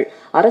கண்கள்.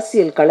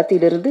 அரசியல்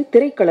களத்திலிருந்து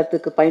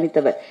திரைக்களத்துக்கு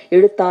பயணித்தவர்,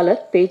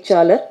 எழுத்தாளர்,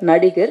 பேச்சாளர்,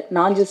 நடிகர்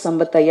நாஞ்சு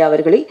சம்பத் ஐயா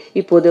அவர்களை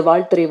இப்போது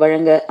வாழ்த்துரை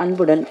வழங்க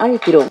அன்புடன்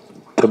அழைக்கிறோம்.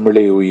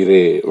 தமிழை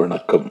உயிரே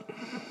வணக்கம்.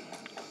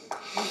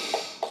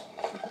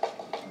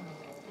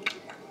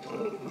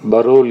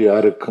 பரோல்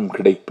யாருக்கும்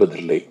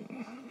கிடைப்பதில்லை.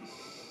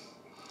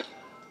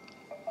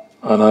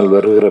 ஆனால்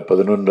வருகிற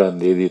 11ஆம்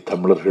தேதி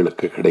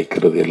தமிழர்களுக்கு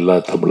கிடைக்கிறது, எல்லா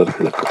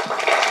தமிழர்களுக்கும்.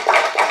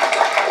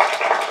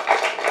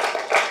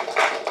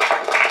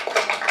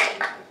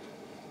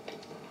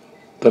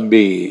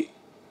 தம்பி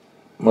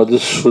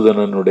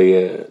மதுசூதனனுடைய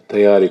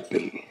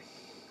தயாரிப்பில்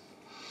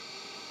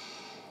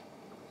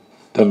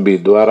தம்பி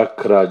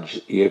துவாரக்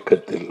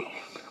இயக்கத்தில்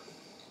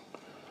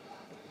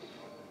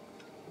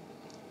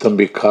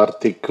தம்பி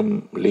கார்த்திக்கும்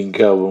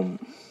லிங்காவும்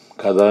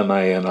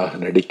கதாநாயகனாக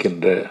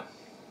நடிக்கின்ற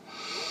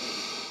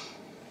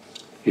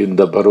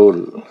இந்த பரோல்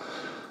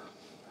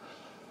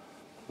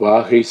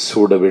வாகை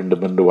சூட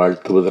வேண்டும் என்று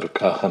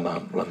வாழ்த்துவதற்காக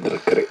நான்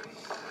வந்திருக்கிறேன்.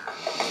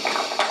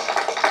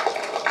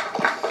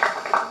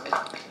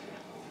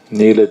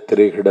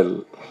 நீலத்திரைகடல்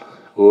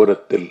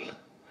ஓரத்தில்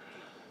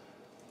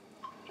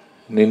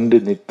நின்று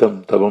நித்தம்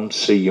தவம்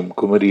செய்யும்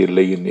குமரி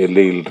எல்லையின்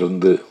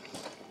எல்லையிலிருந்து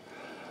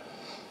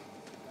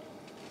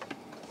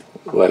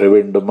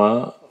வரவேண்டுமா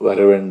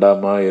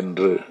வரவேண்டாமா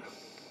என்று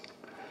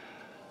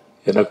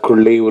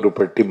எனக்குள்ளே ஒரு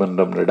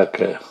பட்டிமன்றம்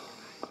நடக்க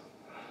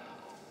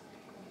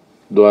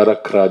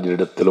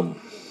துவாரக்ராஜிடத்திலும்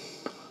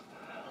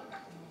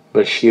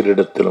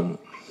பஷீரிடத்திலும்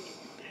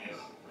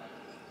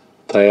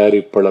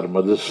தயாரிப்பாளர்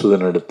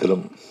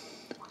மதுசூதனிடத்திலும்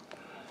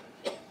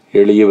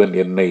எளியவன்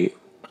என்னை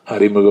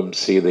அறிமுகம்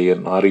செய்த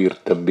என்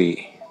ஆரியூர் தம்பி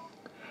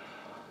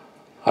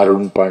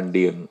அருண்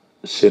பாண்டியன்,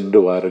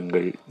 சென்று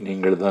வாருங்கள்,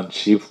 நீங்கள் தான்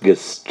சீஃப்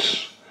கெஸ்ட்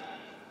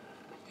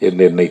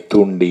என்று என்னை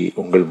தூண்டி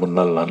உங்கள்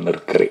முன்னால் நான்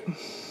நிற்கிறேன்.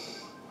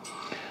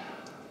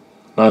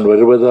 நான்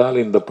வருவதால்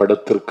இந்த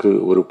படத்திற்கு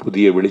ஒரு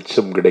புதிய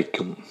வெளிச்சம்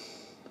கிடைக்கும்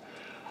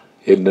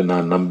என்று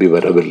நான் நம்பி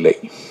வரவில்லை.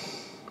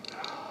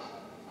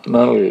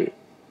 ஆனால்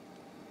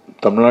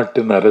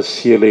தமிழ்நாட்டின்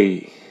அரசியலை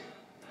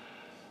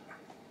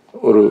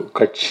ஒரு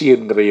கட்சி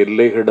என்கிற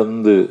எல்லை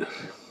கடந்து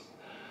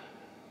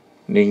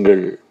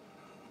நீங்கள்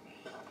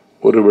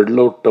ஒரு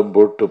வெள்ளோட்டம்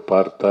போட்டு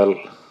பார்த்தால்,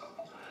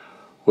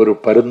 ஒரு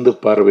பருந்து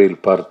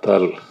பார்வையில்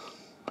பார்த்தால்,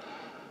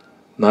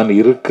 நான்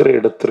இருக்கிற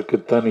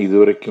இடத்திற்குத்தான்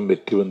இதுவரைக்கும்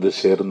வெற்றி வந்து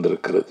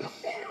சேர்ந்திருக்கிறது.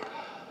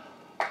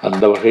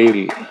 அந்த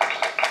வகையில்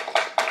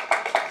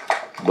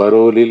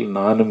பரோலில்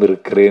நானும்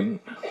இருக்கிறேன்.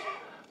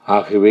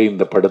 ஆகவே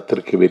இந்த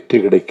படத்திற்கு வெற்றி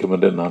கிடைக்கும்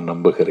என்று நான்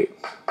நம்புகிறேன்.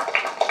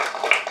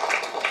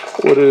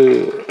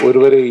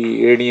 ஒருவரை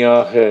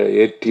ஏணியாக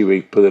ஏற்றி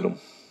வைப்பதிலும்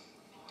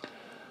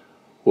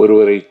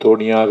ஒருவரை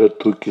தோணியாக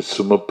தூக்கி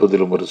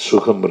சுமப்பதிலும் ஒரு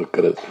சுகம்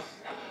இருக்கிறது.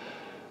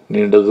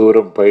 நீண்ட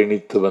தூரம்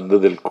பயணித்து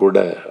வந்ததில் கூட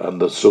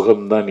அந்த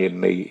சுகம்தான்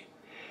என்னை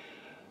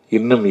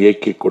இன்னும்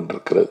இயக்கிக்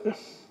கொண்டிருக்கிறது.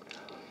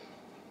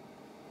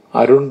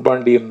 அருண்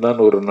பாண்டியன் தான்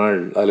ஒரு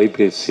நாள்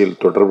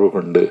அலைபேசியில் தொடர்பு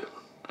கொண்டு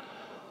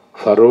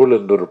பரோல்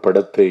என்ற ஒரு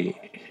படத்தை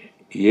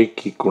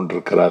இயக்கி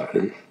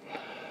கொண்டிருக்கிறார்கள்,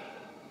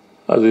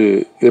 அது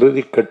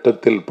இறுதி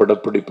கட்டத்தில்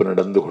படப்பிடிப்பு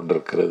நடந்து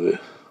கொண்டிருக்கிறது,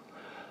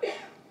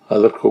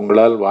 அதற்கு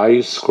உங்களால்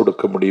வாய்ஸ்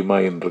கொடுக்க முடியுமா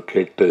என்று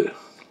கேட்டு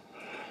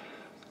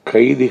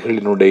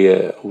கைதிகளினுடைய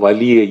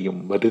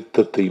வலியையும்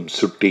வருத்தத்தையும்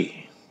சுட்டி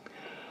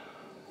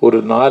ஒரு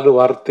 4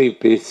 வார்த்தை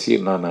பேசி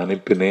நான்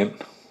அனுப்பினேன்.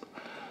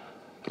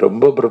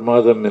 ரொம்ப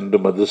பிரமாதம் என்று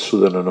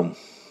மதுசூதனனும்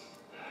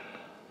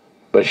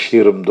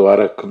பஷீரும்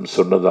துவாரக்கும்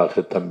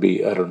சொன்னதாக தம்பி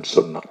அருண்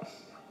சொன்னான்.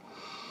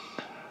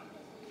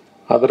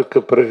 அதற்கு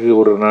பிறகு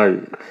ஒரு நாள்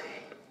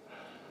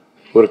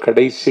ஒரு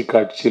கடைசி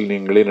காட்சியில்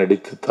நீங்களே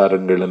நடித்து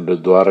தாருங்கள் என்று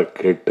துவாரக்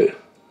கேட்டு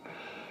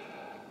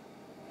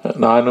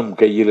நானும்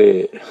கையிலே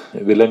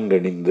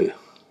விலங்கணிந்து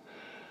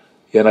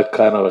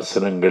எனக்கான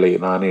வசனங்களை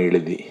நானே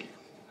எழுதி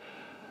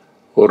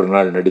ஒரு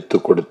நாள் நடித்து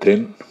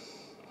கொடுத்தேன்.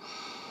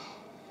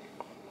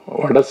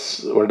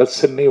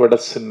 வட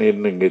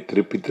சென்னைன்னு இங்கே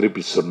திருப்பி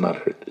திருப்பி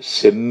சொன்னார்கள்.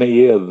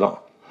 சென்னையே அதுதான்.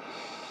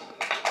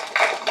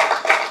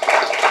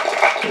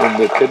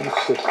 இந்த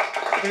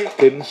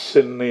தென்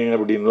சென்னை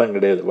அப்படின்லாம்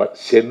கிடையாது.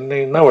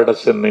 சென்னைன்னா வட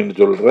சென்னைன்னு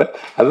சொல்றேன்,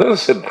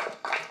 அதுதான் சென்னை.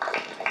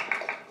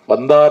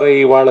 வந்தாரை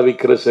வாழ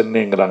வைக்கிற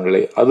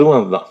சென்னைங்கிறாங்களே, அதுவும்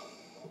அதுதான்.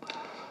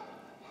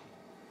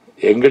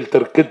 எங்கள்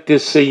தெற்கு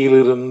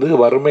திசையிலிருந்து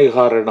வறுமை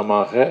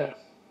காரணமாக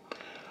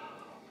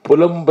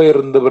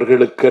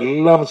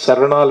புலம்பெயர்ந்தவர்களுக்கெல்லாம்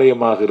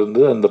சரணாலயமாக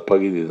இருந்தது அந்த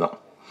பகுதி தான்.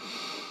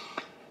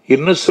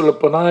 இன்னும்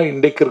சொல்லப்போனால்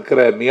இன்றைக்கு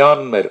இருக்கிற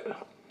மியான்மர்,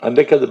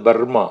 அன்றைக்கு அது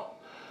பர்மா,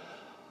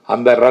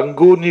 அந்த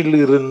ரங்கூனில்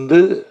இருந்து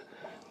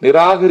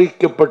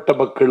நிராகரிக்கப்பட்ட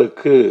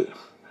மக்களுக்கு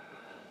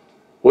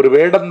ஒரு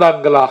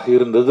வேடந்தாங்கலாக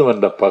இருந்ததும்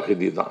அந்த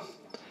பகுதி தான்.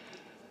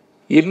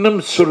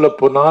 இன்னும்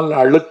சொல்லப்போனால்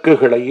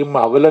அழுக்குகளையும்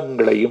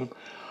அவலங்களையும்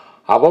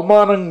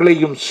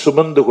அவமானங்களையும்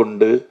சுமந்து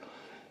கொண்டு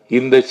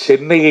இந்த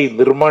சென்னையை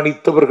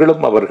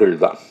நிர்மாணித்தவர்களும்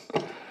அவர்கள்தான்.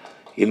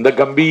 இந்த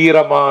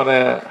கம்பீரமான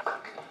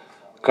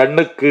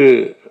கண்ணுக்கு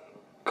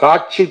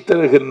காட்சி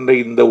தருகின்ற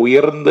இந்த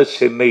உயர்ந்த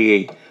சென்னையை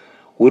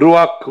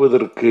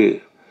உருவாக்குவதற்கு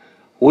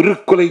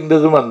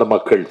உருக்குலைந்ததும் அந்த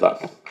மக்கள்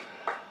தான்.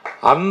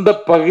 அந்த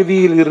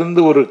பகுதியில்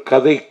இருந்து ஒரு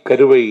கதை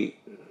கருவை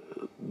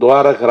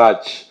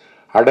துவாரகராஜ்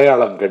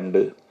அடையாளம்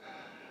கண்டு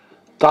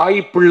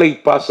தாய் பிள்ளை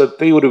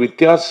பாசத்தை ஒரு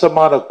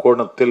வித்தியாசமான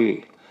கோணத்தில்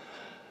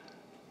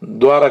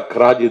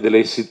துவாரகராஜ்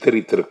இதிலே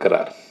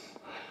சித்தரித்திருக்கிறார்.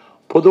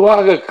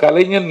 பொதுவாக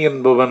கலைஞன்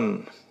என்பவன்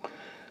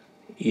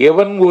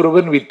எவன்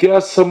ஒருவன்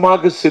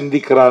வித்தியாசமாக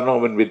சிந்திக்கிறானோ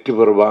அவன் வெற்றி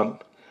பெறுவான்.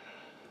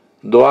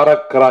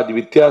 துவாரகராஜ்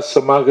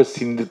வித்தியாசமாக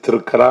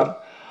சிந்தித்திருக்கிறான்.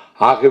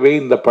 ஆகவே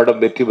இந்த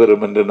படம் வெற்றி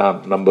பெறும் என்று நான்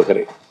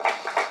நம்புகிறேன்.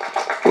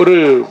 ஒரு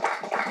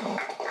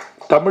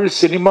தமிழ்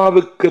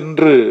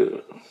சினிமாவுக்கென்று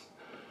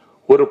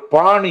ஒரு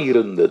பாணி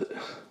இருந்தது.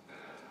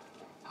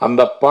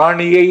 அந்த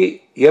பாணியை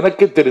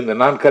எனக்கு தெரிந்த,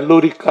 நான்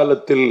கல்லூரி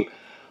காலத்தில்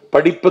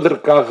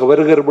படிப்பதற்காக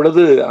வருகிற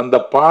பொழுது அந்த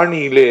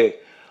பாணியிலே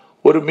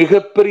ஒரு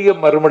மிகப்பெரிய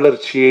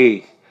மறுமலர்ச்சியை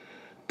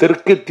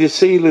தெற்கு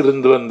திசையில்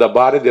இருந்து வந்த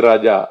பாரதி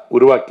ராஜா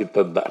உருவாக்கி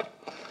தந்தார்.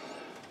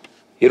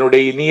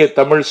 என்னுடைய இனிய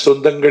தமிழ்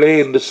சொந்தங்களே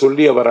என்று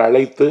சொல்லி அவர்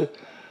அழைத்து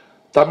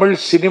தமிழ்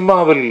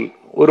சினிமாவில்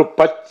ஒரு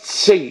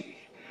பச்சை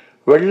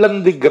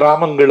வெள்ளந்தி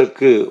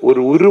கிராமங்களுக்கு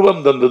ஒரு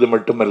உருவம் தந்தது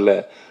மட்டுமல்ல,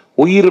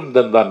 உயிரும்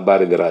தந்தான்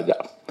பாரதி ராஜா.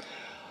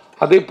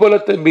 அதே போல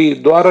தம்பி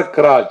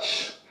துவாரகராஜ்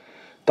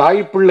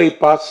தாய் பிள்ளை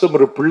பாசம்.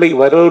 ஒரு பிள்ளை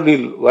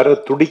வரோலில் வர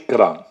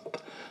துடிக்கிறான்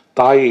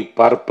தாயை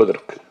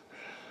பார்ப்பதற்கு.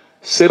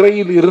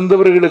 சிறையில்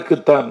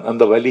இருந்தவர்களுக்குத்தான்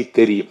அந்த வலி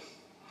தெரியும்.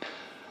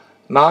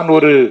 நான்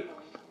ஒரு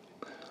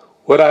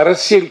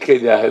அரசியல்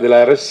கைதியாக,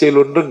 இதில் அரசியல்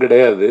ஒன்றும்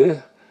கிடையாது,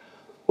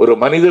 ஒரு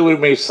மனித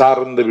உரிமை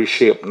சார்ந்த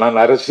விஷயம். நான்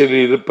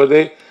அரசியலில்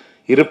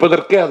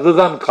இருப்பதற்கே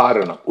அதுதான்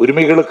காரணம்,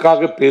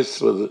 உரிமைகளுக்காக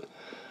பேசுவது.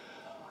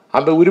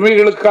 அந்த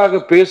உரிமைகளுக்காக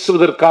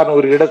பேசுவதற்கான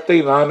ஒரு இடத்தை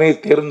நானே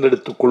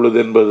தேர்ந்தெடுத்துக் கொள்வது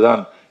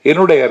என்பதுதான்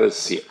என்னுடைய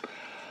அரசியல்.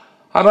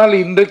 ஆனால்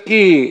இன்றைக்கு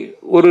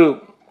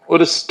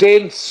ஒரு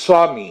ஸ்டேன்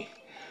சுவாமி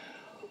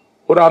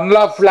ஒரு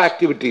அன்லாஃபுல்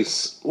ஆக்டிவிட்டீஸ்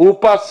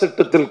ஊப்பா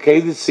சட்டத்தில்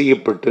கைது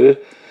செய்யப்பட்டு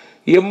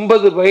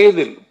 80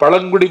 வயதில்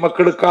பழங்குடி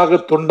மக்களுக்காக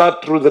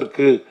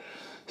தொண்டாற்றுவதற்கு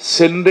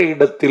சென்ற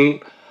இடத்தில்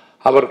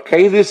அவர்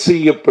கைது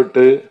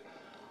செய்யப்பட்டு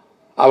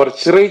அவர்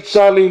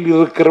சிறைச்சாலையில்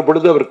இருக்கிற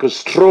பொழுது அவருக்கு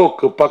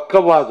ஸ்ட்ரோக்,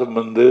 பக்கவாதம்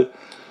வந்து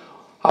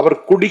அவர்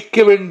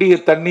குடிக்க வேண்டிய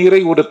தண்ணீரை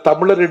ஒரு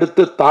தமிழர்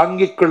எடுத்து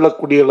தாங்கிக்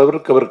கொள்ளக்கூடிய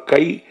அளவிற்கு அவர்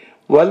கை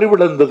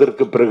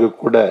வலுவிழந்ததற்கு பிறகு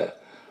கூட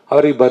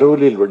அவரை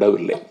பரோலில்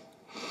விடவில்லை.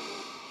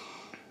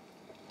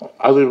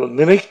 அது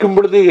நினைக்கும்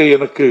பொழுது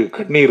எனக்கு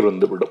கண்ணீர்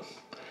வந்துவிடும்.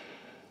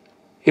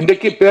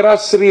 இன்றைக்கு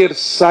பேராசிரியர்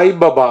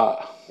சாய்பாபா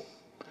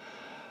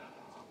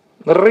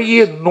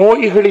நிறைய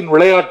நோய்களின்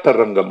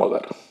விளையாட்டரங்கம்.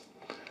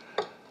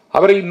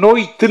 அவரை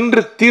நோய்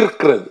தின்று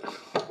தீர்க்கிறது.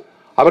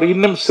 அவர்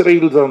இன்னும்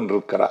சிறையில் தான்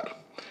இருக்கிறார்.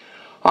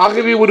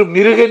 ஆகவே ஒரு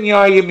மிருக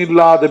நியாயம்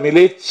இல்லாத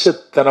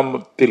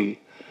மிலேச்சத்தனத்தில்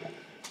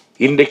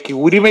இன்றைக்கு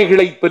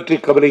உரிமைகளை பற்றி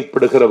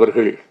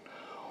கவலைப்படுகிறவர்கள்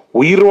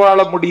உயிர் வாழ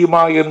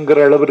முடியுமா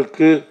என்கிற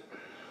அளவிற்கு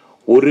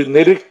ஒரு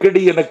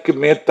நெருக்கடி எனக்கு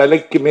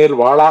தலைக்கு மேல்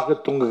வாளாக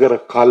தொங்குகிற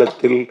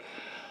காலத்தில்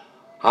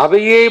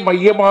அதையே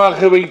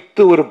மையமாக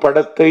வைத்து ஒரு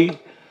படத்தை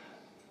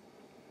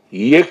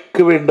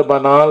இயக்க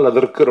வேண்டுமானால்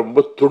அதற்கு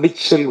ரொம்ப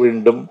துணிச்சல்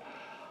வேண்டும்.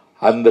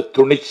 அந்த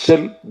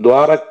துணிச்சல்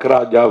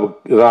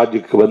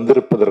துவாரகராஜுக்கு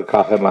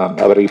வந்திருப்பதற்காக நான்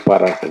அவரை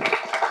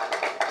பாராட்டுகிறேன்.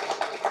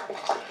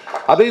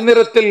 அதே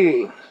நேரத்தில்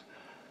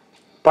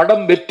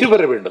படம் வெற்றி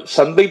பெற வேண்டும்.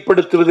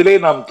 சந்தைப்படுத்துவதிலே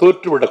நாம்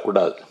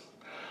தோற்றுவிடக்கூடாது.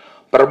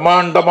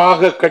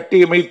 பிரம்மாண்டமாக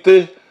கட்டியமைத்து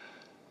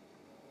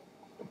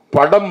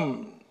படம்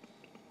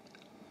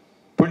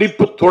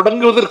பிடிப்பு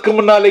தொடங்குவதற்கு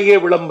முன்னாலேயே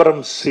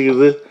விளம்பரம்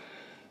செய்து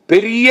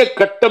பெரிய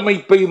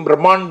கட்டமைப்பையும்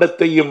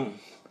பிரம்மாண்டத்தையும்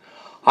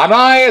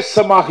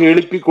அனாயசமாக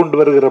எழுப்பி கொண்டு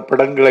வருகிற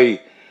படங்களை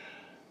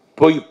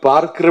போய்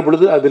பார்க்கிற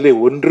பொழுது அதிலே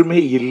ஒன்றுமே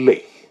இல்லை.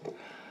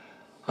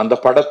 அந்த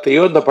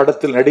படத்தையோ அந்த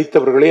படத்தில்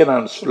நடித்தவர்களையோ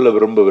நான் சொல்ல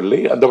விரும்பவில்லை.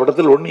 அந்த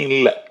படத்தில் ஒன்றும்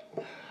இல்லை.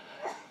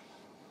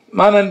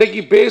 நான்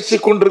அன்றைக்கு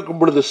பேசிக் கொண்டிருக்கும்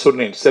பொழுது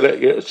சொன்னேன்,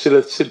 சில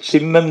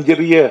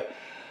சின்னஞ்சிறிய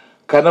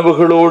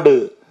கனவுகளோடு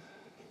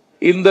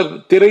இந்த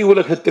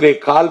திரையுலகத்திலே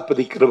கால்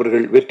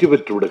பதிக்கிறவர்கள் வெற்றி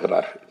பெற்று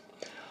விடுகிறார்கள்.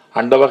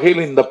 அந்த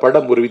வகையில் இந்த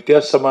படம் ஒரு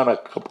வித்தியாசமான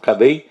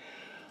கதை.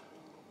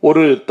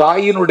 ஒரு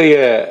தாயினுடைய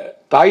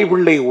தாய்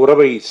பிள்ளை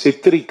உறவை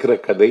சித்தரிக்கிற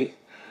கதை.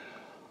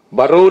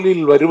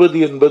 பரோலில் வருவது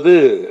என்பது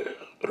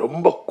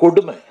ரொம்ப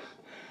கொடுமை.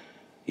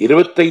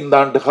 25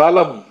 ஆண்டு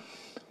காலம்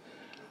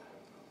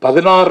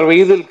 16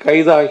 வயதில்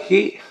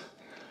கைதாகி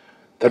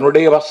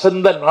தன்னுடைய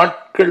வசந்த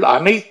நாட்கள்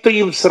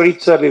அனைத்தையும்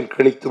சிறைச்சாலையில்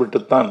கழித்து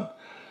விட்டுத்தான்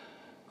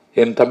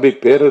என் தம்பி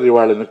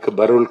பேரறிவாளனுக்கு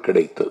பரோல்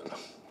கிடைத்தது.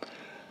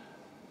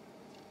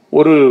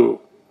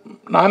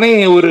 நானே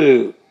ஒரு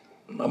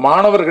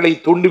மாணவர்களை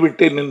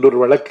தூண்டிவிட்டேன் என்ற ஒரு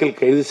வழக்கில்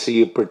கைது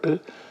செய்யப்பட்டு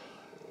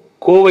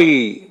கோவை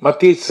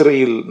மத்திய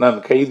சிறையில் நான்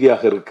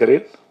கைதியாக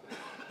இருக்கிறேன்.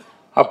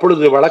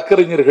 அப்பொழுது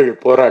வழக்கறிஞர்கள்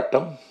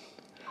போராட்டம்,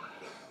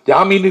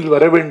 ஜாமீனில்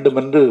வர வேண்டும்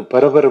என்று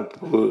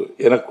பரபரப்பு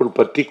எனக்குள்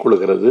பற்றி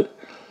கொள்கிறது.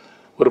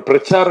 ஒரு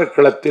பிரச்சார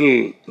களத்தில்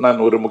நான்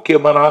ஒரு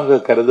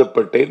முக்கியமானதாக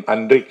கருதப்பட்டேன்,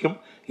 அன்றைக்கும்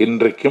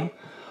இன்றைக்கும்,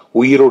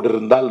 உயிரோடு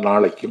இருந்தால்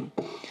நாளைக்கும்.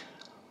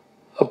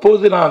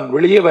 அப்போது நான்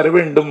வெளியே வர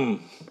வேண்டும்,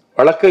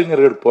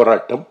 வழக்கறிஞர்கள்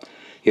போராட்டம்.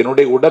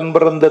 என்னுடைய உடன்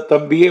பிறந்த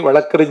தம்பியே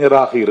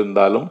வழக்கறிஞராக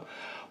இருந்தாலும்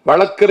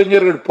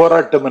வழக்கறிஞர்கள்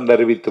போராட்டம் என்று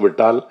அறிவித்து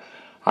விட்டால்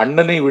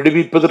அண்ணனை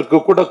விடுவிப்பதற்கு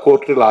கூட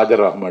கோர்ட்டில்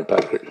ஆஜராக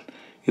மாட்டார்கள்.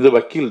 இது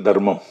வக்கீல்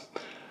தர்மம்.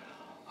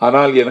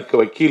 ஆனால் எனக்கு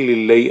வக்கீல்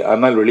இல்லை,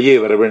 ஆனால் வெளியே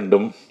வர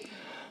வேண்டும்.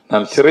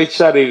 நான்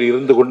சிறைச்சாலையில்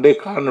இருந்து கொண்டே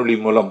காணொளி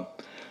மூலம்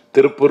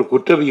திருப்பூர்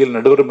குற்றவியல்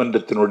நடுவர்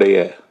மன்றத்தினுடைய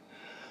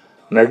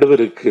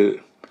நடுவருக்கு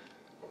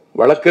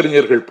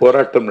வழக்கறிஞர்கள்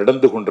போராட்டம்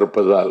நடந்து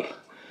கொண்டிருப்பதால்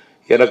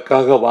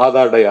எனக்காக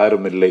வாதாட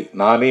யாரும் இல்லை,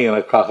 நானே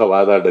எனக்காக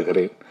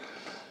வாதாடுகிறேன்.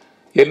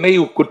 என்னை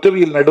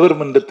குற்றவியல் நடுவர்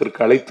மன்றத்திற்கு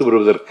அழைத்து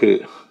வருவதற்கு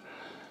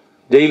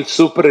ஜெயில்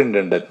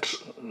சூப்பரிண்டெண்டன்ட்,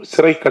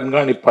 சிறை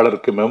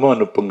கண்காணிப்பாளருக்கு மெமோ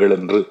அனுப்புங்கள்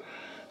என்று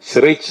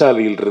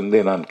சிறைச்சாலையில்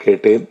இருந்தே நான்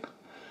கேட்டேன்.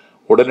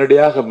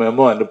 உடனடியாக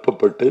மெமோ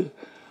அனுப்பப்பட்டு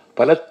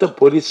பலத்த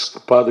போலீஸ்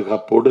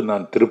பாதுகாப்போடு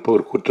நான்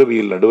திருப்பூர்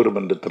குற்றவியல் நடுவர்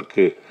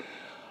மன்றத்திற்கு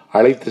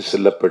அழைத்து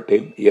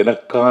செல்லப்பட்டேன்.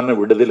 எனக்கான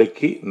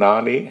விடுதலைக்கு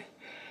நானே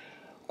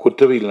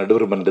குற்றவியல்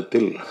நடுவர்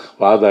மன்றத்தில்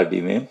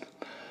வாதாடினேன்.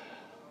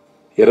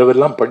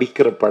 இரவெல்லாம்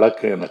படிக்கிற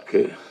பழக்கம்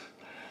எனக்கு.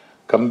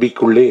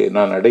 கம்பிக்குள்ளே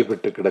நான்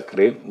அடைபட்டு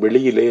கிடக்கிறேன்.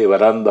 வெளியிலே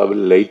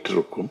வராந்தாவில் லைட்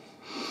இருக்கும்,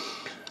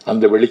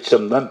 அந்த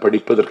வெளிச்சம்தான்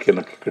படிப்பதற்கு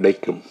எனக்கு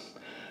கிடைக்கும்.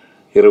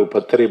 இரவு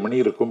 10:30 மணி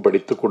இருக்கும்.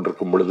 படித்து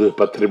கொண்டிருக்கும் பொழுது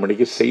 10:30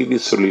 மணிக்கு செய்தி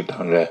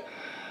சொல்லிட்டாங்க,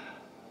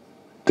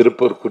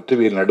 திருப்பூர்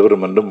குற்றவியல் நடுவர்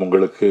மன்றம்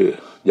உங்களுக்கு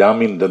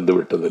ஜாமீன் தந்து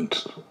விட்டது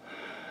என்று.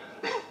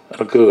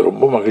 எனக்கு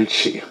ரொம்ப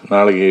மகிழ்ச்சி,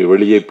 நாளைக்கு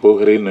வெளியே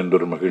போகிறேன் என்ற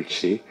ஒரு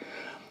மகிழ்ச்சி.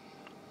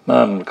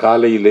 நான்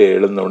காலையிலே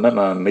எழுந்தவுடனே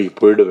நான் அன்னைக்கு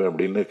போயிடுவேன்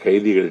அப்படின்னு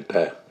கைதிகள்கிட்ட,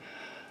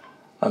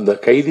 அந்த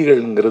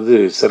கைதிகள்ங்கிறது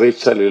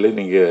சிறைச்சாலையில்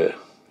நீங்கள்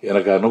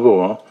எனக்கு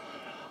அனுபவம்,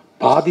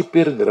 பாதி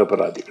பேர்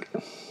நிரபராதிகள்,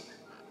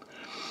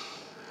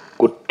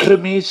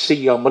 குற்றமே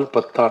செய்யாமல்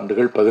 10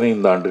 ஆண்டுகள்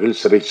 15 ஆண்டுகள்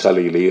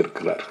சிறைச்சாலையிலே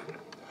இருக்கிறார்கள்.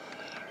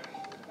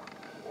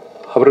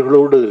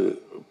 அவர்களோடு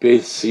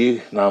பேசி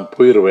நான்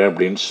போயிடுவேன்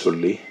அப்படின்னு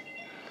சொல்லி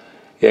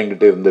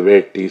என்கிட்ட இருந்த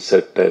வேட்டி,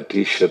 சட்டை,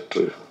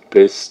 டிஷர்ட்டு,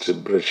 பேஸ்ட்டு,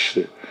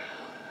 ப்ரஷ்ஷு,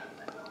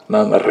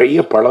 நான் நிறைய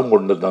பழம்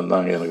கொண்டு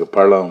தந்தாங்க எனக்கு.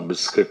 பழம்,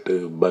 பிஸ்கட்டு,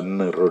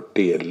 பன்னு,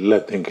 ரொட்டி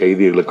எல்லாத்தையும்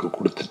கைதிகளுக்கு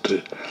கொடுத்துட்டு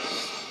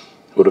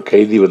ஒரு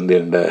கைதி வந்து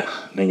என்கிட்ட,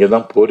 நீங்கள்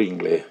தான்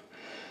போகிறீங்களே,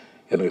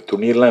 எனக்கு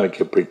துணியெல்லாம்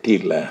வைக்க பெட்டி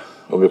இல்லை,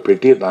 உங்கள்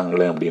பெட்டியை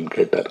தாங்களேன் அப்படின்னு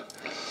கேட்டார்.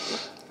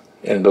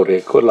 என்கிட்ட ஒரு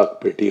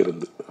எக்கோலாக் பெட்டி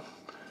இருந்து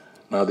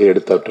நான் அதை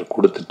எடுத்து அவர்கிட்ட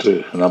கொடுத்துட்டு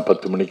நான்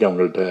 10 மணிக்கு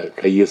அவங்கள்ட்ட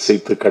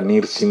கையசைத்து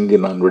கண்ணீர் சிந்தி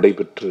நான்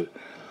விடைபெற்று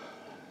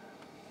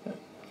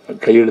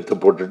கையெழுத்து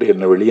போட்டுட்டு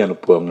என்னை வெளியே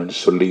அனுப்புவாங்கன்னு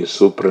சொல்லி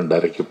சூப்பரண்ட்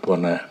அறைக்கு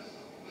போனேன்.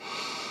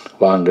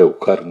 வாங்க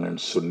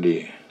உட்காருங்கன்னு சொல்லி,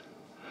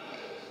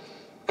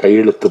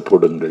 கையெழுத்து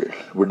போடுங்கள்,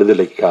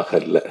 விடுதலைக்காக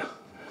அல்ல,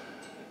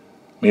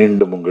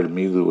 மீண்டும் உங்கள்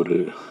மீது ஒரு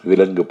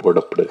விலங்கு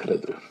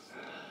போடப்படுகிறது,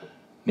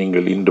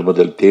 நீங்கள் இன்று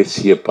முதல்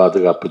தேசிய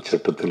பாதுகாப்பு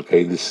சட்டத்தில்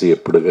கைது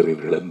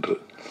செய்யப்படுகிறீர்கள் என்று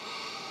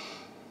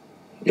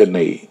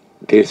என்னை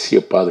தேசிய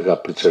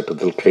பாதுகாப்பு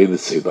சட்டத்தில் கைது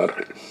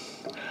செய்தார்கள்.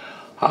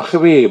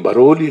 ஆகவே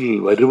பரோலில்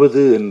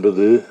வருவது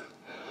என்பது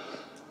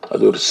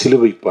அது ஒரு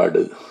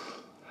சிலுவைப்பாடு,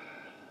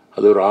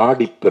 அது ஒரு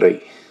ஆடிப்பிறை,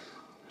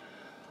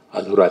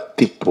 அது ஒரு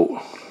அத்திப்பூ.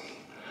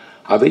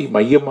 அதை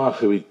மையமாக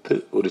வைத்து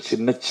ஒரு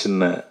சின்ன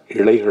சின்ன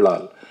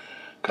இழைகளால்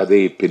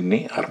கதையை பின்னி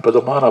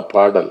அற்புதமான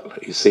பாடல்,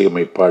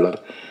 இசையமைப்பாளர்,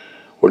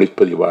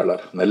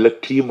 ஒளிப்பதிவாளர், நல்ல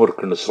டீம்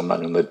ஒர்க்குன்னு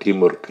சொன்னாங்க. இந்த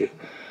டீம் ஒர்க்கு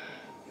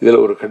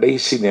இதில் ஒரு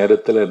கடைசி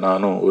நேரத்தில்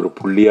நானும் ஒரு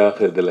புள்ளியாக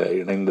இதில்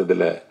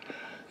இணைந்ததில்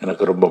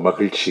எனக்கு ரொம்ப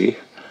மகிழ்ச்சி.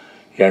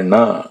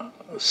 ஏன்னா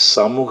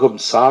சமூகம்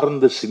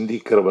சார்ந்து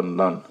சிந்திக்கிறவன்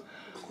தான்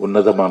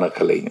உன்னதமான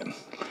கலைஞன்.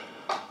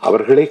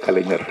 அவர்களே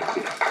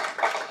கலைஞர்கள்.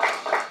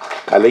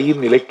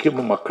 கலையும்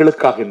இலக்கியமும்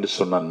மக்களுக்காக என்று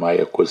சொன்னான்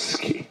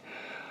மாயாகோஸ்கி.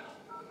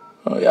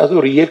 அது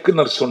ஒரு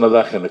இயக்குனர்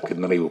சொன்னதாக எனக்கு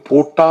நினைவு.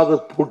 பூட்டாத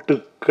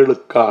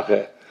பூட்டுக்களுக்காக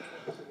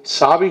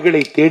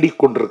சாவிகளை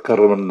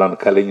தேடிக்கொண்டிருக்கிறவன் தான்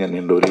கலைஞன்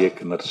என்று ஒரு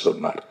இயக்குனர்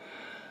சொன்னார்.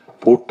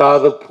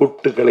 பூட்டாத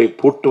பூட்டுகளை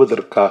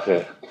பூட்டுவதற்காக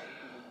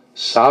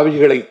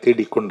சாவிகளை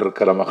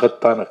தேடிக்கொண்டிருக்கிற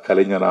மகத்தான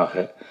கலைஞனாக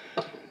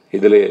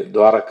இதிலே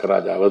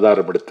துவாரகராஜ்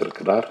அவதாரம்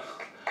எடுத்திருக்கிறார்.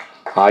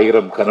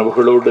 1000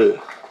 கனவுகளோடு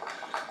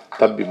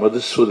தம்பி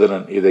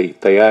மதுசூதனன் இதை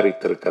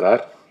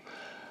தயாரித்திருக்கிறார்.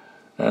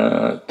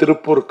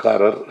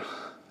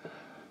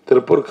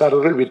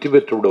 திருப்பூர்காரர்கள் வெற்றி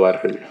பெற்று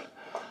விடுவார்கள்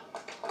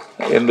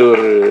என்று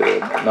ஒரு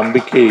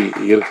நம்பிக்கை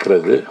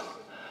இருக்கிறது.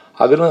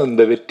 அதிலும்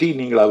இந்த வெற்றி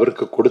நீங்கள்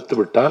அவருக்கு கொடுத்து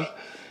விட்டால்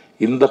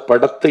இந்த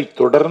படத்தை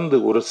தொடர்ந்து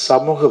ஒரு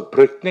சமூக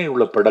பிரச்சனை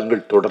உள்ள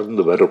படங்கள்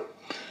தொடர்ந்து வரும்.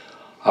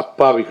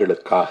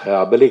 அப்பாவிகளுக்காக,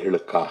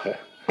 அபலைகளுக்காக,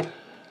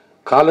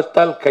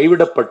 காலத்தால்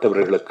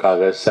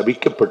கைவிடப்பட்டவர்களுக்காக,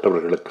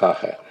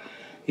 சபிக்கப்பட்டவர்களுக்காக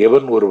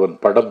எவன் ஒருவன்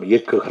படம்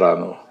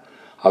இயக்குகிறானோ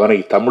அவனை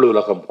தமிழ்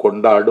உலகம்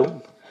கொண்டாடும்.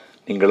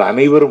 நீங்கள்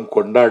அனைவரும்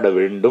கொண்டாட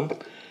வேண்டும்.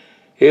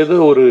 ஏதோ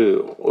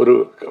ஒரு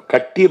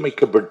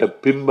கட்டியமைக்கப்பட்ட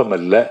பிம்பம்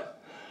அல்ல,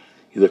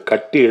 இது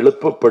கட்டி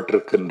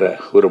எழுப்பப்பட்டிருக்கின்ற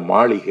ஒரு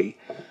மாளிகை.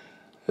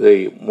 இதை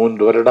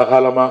 3 வருட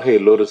காலமாக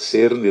எல்லோரும்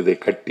சேர்ந்து இதை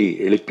கட்டி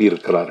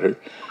எழுப்பியிருக்கிறார்கள்.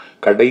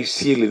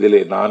 கடைசியில்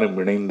இதிலே நானும்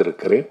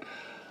இணைந்திருக்கிறேன்.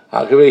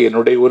 ஆகவே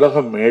என்னுடைய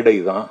உலகம் மேடை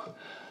தான்,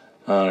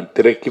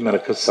 திரைக்கும்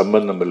எனக்கு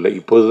சம்பந்தம் இல்லை.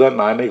 இப்போதுதான்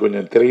நானே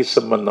கொஞ்சம் திரை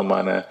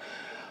சம்பந்தமான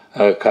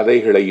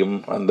கதைகளையும்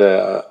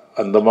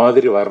அந்த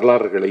மாதிரி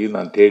வரலாறுகளையும்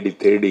நான் தேடி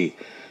தேடி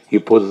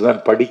இப்போது தான்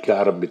படிக்க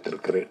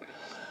ஆரம்பித்திருக்கிறேன்.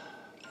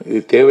 இது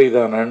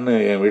தேவைதானான்னு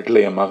என்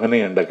வீட்டில் என் மகனே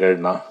என்கிட்ட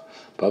கேட்டான்.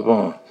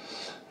 பாப்போம்,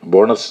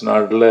 போனஸ்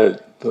நாளில்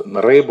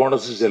நிறைய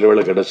போனஸ்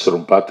செலவில்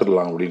கிடச்சிரும்,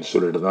 பார்த்துடலாம் அப்படின்னு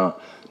சொல்லிட்டு தான்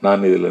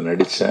நான் இதில்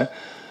நடித்தேன்.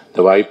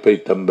 இந்த வாய்ப்பை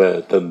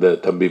தந்த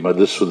தம்பி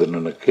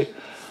மதுசூதனனுக்கு,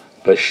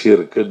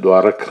 பஷீருக்கு,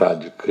 துவாரக்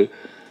ராஜுக்கு,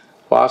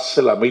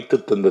 வாசல் அமைத்து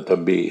தந்த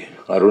தம்பி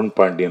அருண்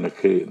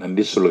பாண்டியனுக்கு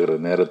நன்றி சொல்கிற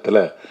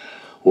நேரத்தில்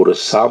ஒரு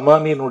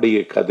சாமானியனுடைய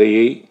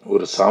கதையை,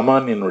 ஒரு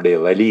சாமானியனுடைய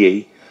வலியை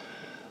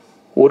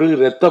ஒரு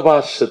இரத்த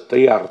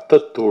பாசத்தை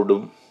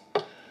அர்த்தத்தோடும்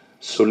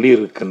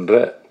சொல்லியிருக்கின்ற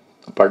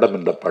படம்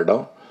இந்த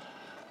படம்.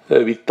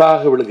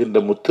 வித்தாக விழுகின்ற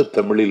முத்து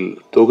தமிழில்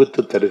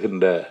தொகுத்து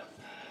தருகின்ற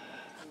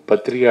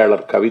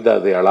பத்திரிகையாளர் கவிதா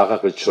அதை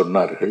அழகாக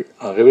சொன்னார்கள்.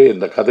 ஆகவே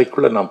இந்த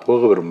கதைக்குள்ளே நான்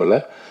போக விரும்பலை.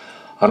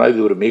 ஆனால்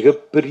இது ஒரு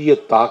மிகப்பெரிய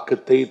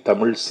தாக்கத்தை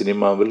தமிழ்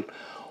சினிமாவில்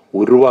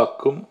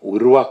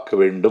உருவாக்க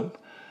வேண்டும்.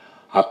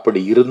 அப்படி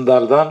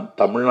இருந்தால்தான்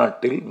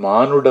தமிழ்நாட்டில்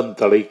மானுடம்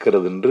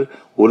தலைக்கிறது என்று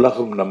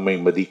உலகம் நம்மை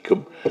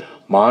மதிக்கும்.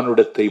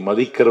 மானுடத்தை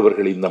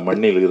மதிக்கிறவர்கள் இந்த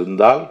மண்ணில்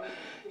இருந்தால்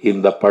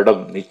இந்த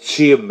படம்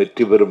நிச்சயம்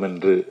வெற்றி பெறும்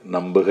என்று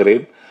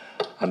நம்புகிறேன்.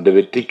 அந்த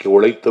வெற்றிக்கு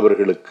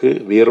உழைத்தவர்களுக்கு,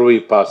 வியர்வை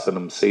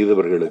பாசனம்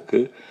செய்தவர்களுக்கு,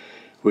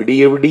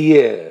 விடிய விடிய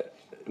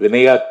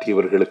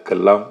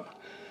வினையாற்றியவர்களுக்கெல்லாம்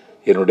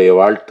என்னுடைய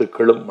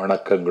வாழ்த்துக்களும்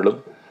வணக்கங்களும்.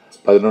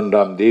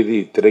 11ஆம் தேதி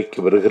திரைக்கு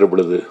வருகிற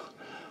பொழுது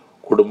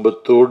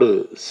குடும்பத்தோடு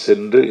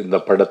சென்று இந்த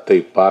படத்தை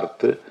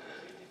பார்த்து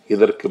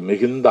இதற்கு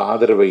மிகுந்த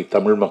ஆதரவை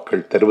தமிழ்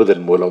மக்கள்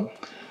தருவதன் மூலம்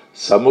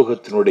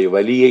சமூகத்தினுடைய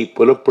வலியை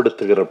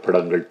புலப்படுத்துகிற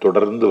படங்கள்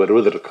தொடர்ந்து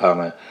வருவதற்கான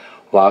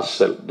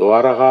வாசல்.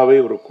 துவாரகாவே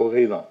ஒரு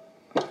குகை தான்,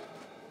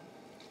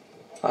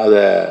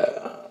 அதை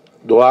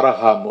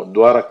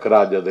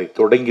துவாரக்ராஜ் அதை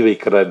தொடங்கி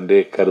வைக்கிறார் என்றே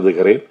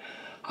கருதுகிறேன்.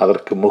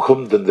 அதற்கு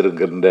முகம்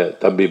தந்திருக்கின்ற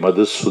தம்பி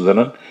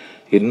மதுசூதனன்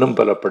இன்னும்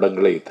பல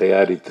படங்களை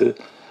தயாரித்து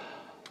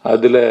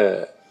அதில்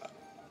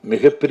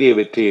மிகப்பெரிய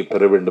வெற்றியை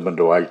பெற வேண்டும்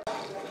என்று வாழ்த்து.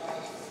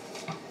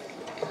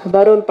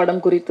 பரோல்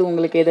படம் குறித்து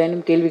உங்களுக்கு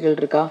ஏதேனும் கேள்விகள்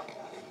இருக்கா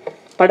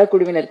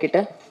படக்குழுவினர்கிட்ட?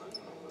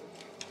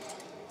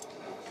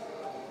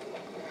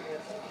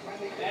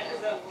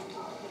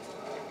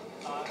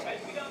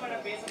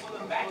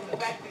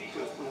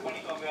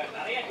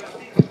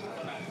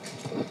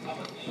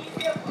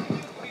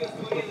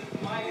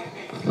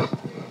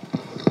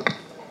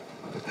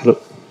 ஹலோ.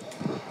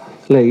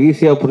 இல்லை,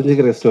 ஈஸியாக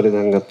புரிஞ்சுக்கிற ஸ்டோரி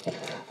தாங்க.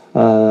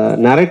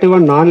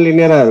 நரேட்டிவாக நான்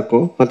லினியராக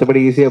இருக்கும், மற்றபடி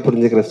ஈஸியாக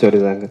புரிஞ்சுக்கிற ஸ்டோரி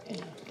தாங்க.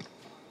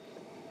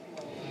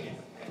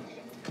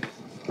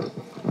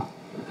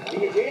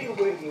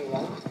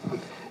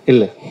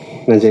 இல்லை,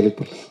 நான் ஜெயிலுக்கு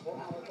போகிறேன்.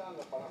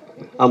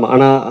 ஆமாம்,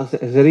 ஆனால்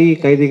சரி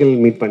கைதிகள்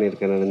மீட்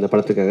பண்ணியிருக்கேன் நான் இந்த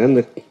படத்துக்காக.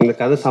 இந்த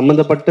கதை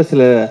சம்மந்தப்பட்ட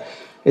சில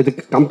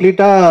இதுக்கு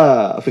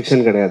கம்ப்ளீட்டாக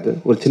ஃபிக்ஷன் கிடையாது.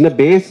 ஒரு சின்ன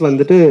பேஸ்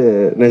வந்துட்டு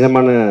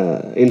நிஜமான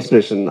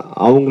இன்ஸ்பிரேஷன் தான்.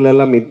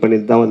 அவங்களெல்லாம் மீட்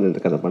பண்ணிட்டு தான் வந்து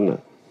இந்த கதை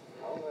பண்ணேன்.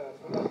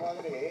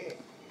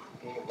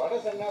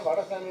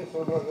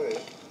 சொல்றது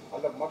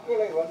அந்த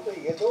மக்களை வந்து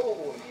ஏதோ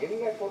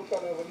என்னை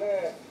பொறுத்தளவில்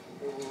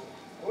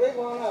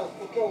குறைவான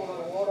குற்ற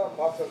உணர்வோட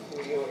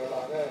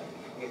பார்க்கக்கூடியவர்களாக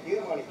நீங்க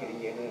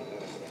தீர்மானிக்கிறீங்கன்னு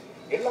நினைக்கிறேன்.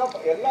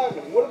 எல்லா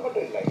ஊர்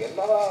மட்டும் இல்லை,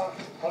 எல்லா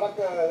பழக்க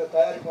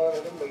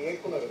தயாரிப்பாளர்களும்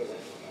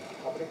இயக்குநர்களும்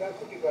அப்படித்தான்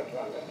சுட்டி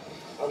காட்டுறாங்க.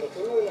 அந்த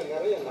சொன்னதுல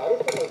நிறைய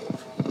நறுக்கிறது.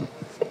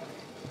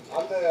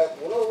 அந்த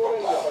உணர்வோட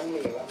நீங்க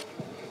பண்ணீங்களா?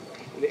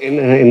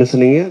 என்ன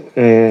சொன்னீங்க?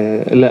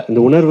 இல்லை,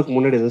 இந்த உணர்வுக்கு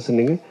முன்னாடி எதை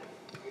சொன்னீங்க?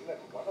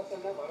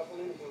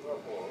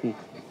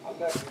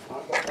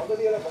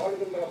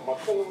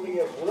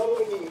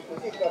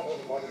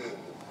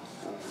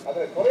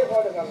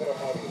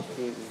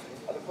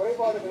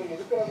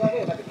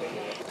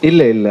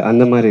 இல்லை இல்லை,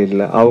 அந்த மாதிரி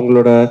இல்லை.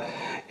 அவங்களோட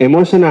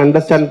எமோஷனை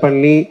அண்டர்ஸ்டாண்ட்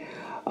பண்ணி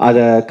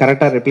அதை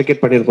கரெக்டாக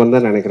ரெப்ளிகேட் பண்ணியிருக்கோன்னு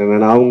தான் நினைக்கிறேன்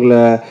நான். அவங்கள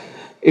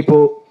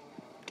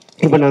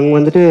இப்போ நாங்கள்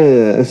வந்துட்டு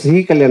சி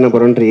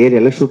கல்யாணபுரம்ன்ற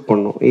ஏரியாவில் ஷூட்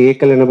பண்ணோம். ஏ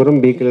கல்யாணபுரம்,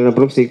 பி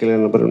கல்யாணபுரம், சி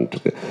கல்யாணபுரம்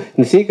இருக்கு.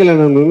 இந்த சி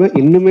கல்யாணபுரம்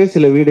இன்னுமே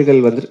சில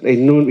வீடுகள் வந்துட்டு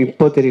இன்னும்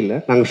இப்போ தெரியல.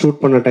 நாங்கள்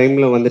ஷூட் பண்ண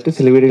டைமில் வந்துட்டு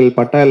சில வீடுகள்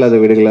பட்டா இல்லாத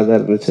வீடுகளாக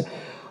தான் இருந்துச்சு.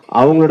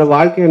 அவங்களோட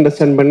வாழ்க்கையை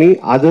அண்டர்ஸ்டாண்ட் பண்ணி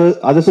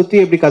அதை சுற்றி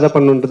எப்படி கதை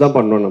பண்ணணுன்ட்டு தான்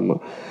பண்ணோம் நம்ம.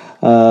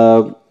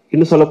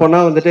 இன்னும்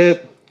சொல்லப்போனால் வந்துட்டு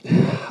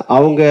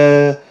அவங்க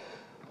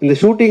இந்த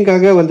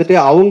ஷூட்டிங்காக வந்துட்டு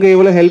அவங்க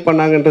எவ்வளோ ஹெல்ப்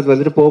பண்ணாங்கன்றது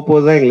வந்துட்டு போக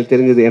தான் எங்களுக்கு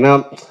தெரிஞ்சது. ஏன்னா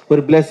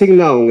ஒரு பிளெஸிங்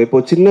தான். அவங்க இப்போ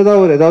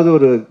சின்னதாக ஏதாவது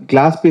ஒரு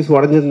கிளாஸ் பீஸ்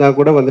உடஞ்சிருந்தா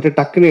கூட வந்துட்டு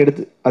டக்குன்னு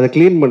எடுத்து அதை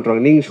க்ளீன்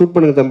பண்ணுறாங்க. நீங்கள் ஷூட்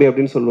பண்ணுங்க தம்பி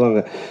அப்படின்னு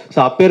சொல்லுவாங்க. ஸோ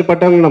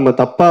அப்பேற்பட்டவங்க நம்ம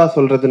தப்பாக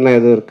சொல்கிறதுலாம்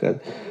எதுவும் இருக்காது.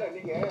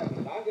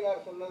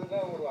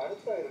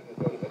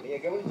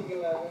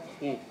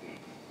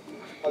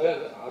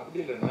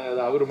 அப்படி இல்லைன்னா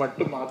அது அவர்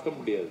மட்டும் மாற்ற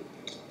முடியாது.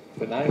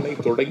 இப்போ நான்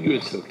இன்னைக்கு தொடங்கி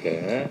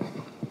வச்சுருக்கேன்.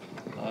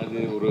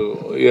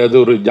 அது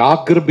ஒரு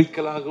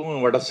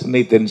ஜாகிரபிக்கலாகவும் வட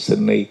சென்னை தென்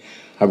சென்னை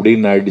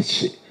அப்படின்னு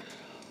ஆயிடுச்சு.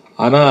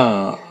 ஆனால்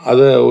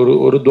அதை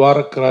ஒரு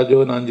துவாரகராஜோ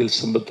நாஞ்சில்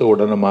சம்பத்தை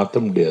உடனே மாற்ற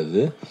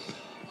முடியாது.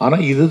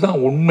 ஆனால்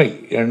இதுதான் உண்மை.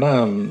 ஏன்னா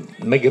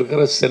இன்னைக்கு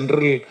இருக்கிற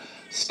சென்ட்ரல்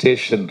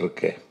ஸ்டேஷன்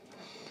இருக்கேன்,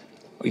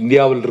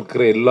 இந்தியாவில்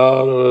இருக்கிற எல்லா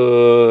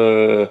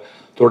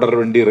தொடர்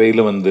வண்டி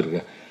ரயிலும்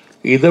வந்திருக்கேன்.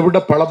 இதை விட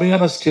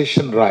பழமையான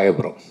ஸ்டேஷன்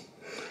ராயபுரம்.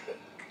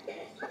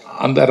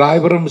 அந்த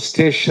ராயபுரம்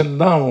ஸ்டேஷன்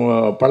தான்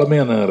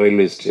பழமையான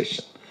ரயில்வே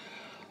ஸ்டேஷன்.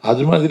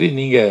 அது மாதிரி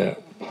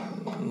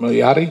நீங்கள்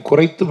யாரையும்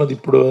குறைத்து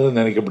மதிப்பிடுவதை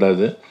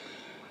நினைக்கப்படாது.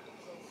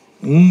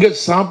 இங்கே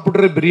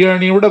சாப்பிட்ற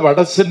பிரியாணியை விட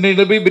வட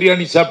சென்னையில் போய்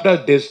பிரியாணி சாப்பிட்டா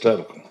அது டேஸ்டாக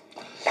இருக்கும்.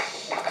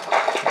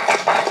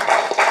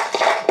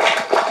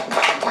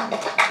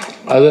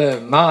 அதை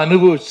நான்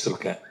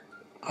அனுபவிச்சிருக்கேன்.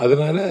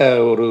 அதனால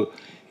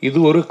இது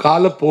ஒரு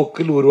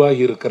காலப்போக்கில்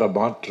உருவாகி இருக்கிற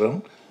மாற்றம்.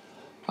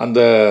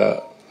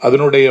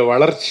 அதனுடைய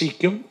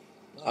வளர்ச்சிக்கும்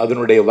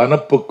அதனுடைய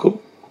வனப்புக்கும்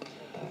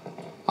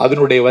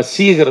அதனுடைய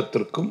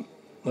வசீகரத்திற்கும்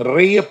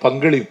நிறைய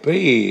பங்களிப்பை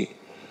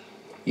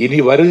இனி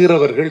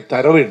வருகிறவர்கள்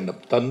தர வேண்டும்.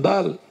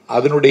 தந்தால்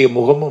அதனுடைய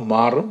முகமும்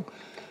மாறும்.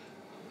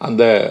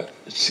 அந்த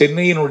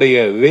சென்னையினுடைய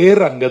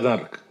வேறு அங்கே தான்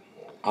இருக்கு.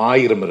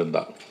 1000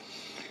 இருந்தால்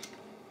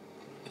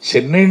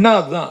சென்னைன்னா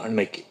அதுதான்.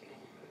 அன்னைக்கு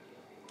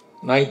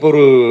நான் இப்போ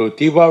ஒரு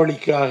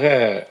தீபாவளிக்காக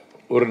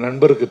ஒரு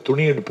நண்பருக்கு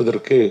துணி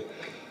எடுப்பதற்கு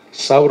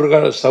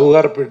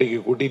சவுகார்பேட்டைக்கு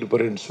கூட்டிகிட்டு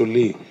போகிறேன்னு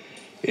சொல்லி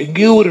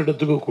எங்கேயோ ஒரு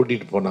இடத்துக்கு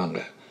கூட்டிகிட்டு போனாங்க.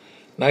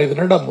 நான்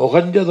இதனடா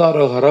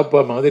மொஹஞ்சதாரோ ஹரப்பா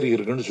மாதிரி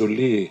இருக்குன்னு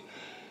சொல்லி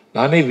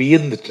நானே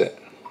வியந்துட்டேன்.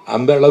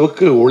 அந்த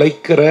அளவுக்கு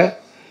உழைக்கிற,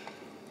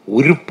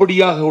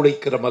 உருப்படியாக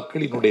உழைக்கிற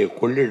மக்களினுடைய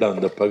கொள்ளிடம்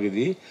அந்த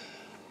பகுதி.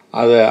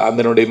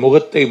 அதனுடைய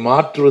முகத்தை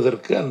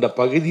மாற்றுவதற்கு அந்த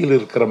பகுதியில்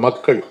இருக்கிற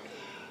மக்கள்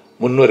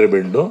முன்வர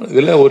வேண்டும்.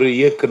 இதில் ஒரு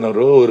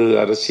இயக்குனரோ ஒரு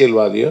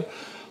அரசியல்வாதியோ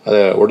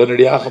அதை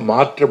உடனடியாக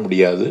மாற்ற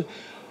முடியாது.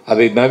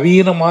 அதை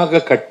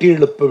நவீனமாக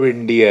கட்டியெழுப்ப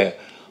வேண்டிய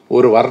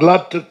ஒரு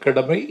வரலாற்று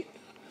கடமை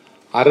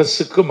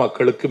அரசுக்கும்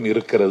மக்களுக்கும்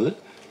இருக்கிறது.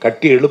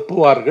 கட்டி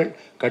எழுப்புவார்கள்.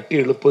 கட்டி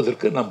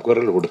எழுப்புவதற்கு நாம்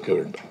குரல் கொடுக்க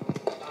வேண்டும்.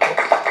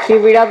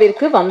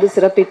 இவ்விழாவிற்கு வந்து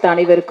சிறப்பித்த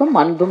அனைவருக்கும்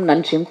அன்பும்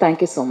நன்றியும்.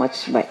 Thank you so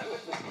much. பை.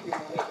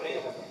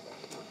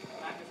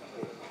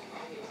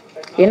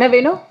 என்ன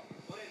வேணும்?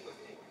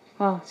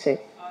 சரி.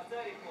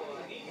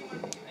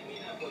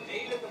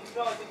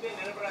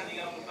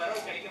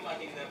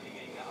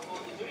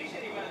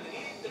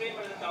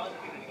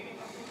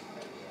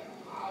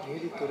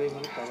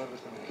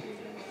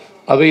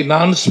 அதை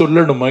நான்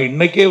சொல்லணுமா?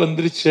 இன்னைக்கே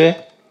வந்துருச்சே.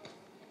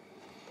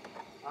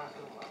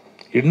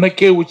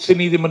 இன்னைக்கே உச்ச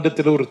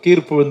நீதிமன்றத்தில் ஒரு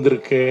தீர்ப்பு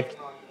வந்திருக்கு.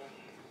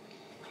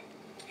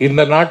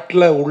 இந்த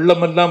நாட்டில்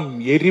உள்ளமெல்லாம்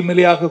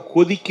எரிமலையாக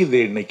கொதிக்குது.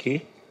 இன்னைக்கு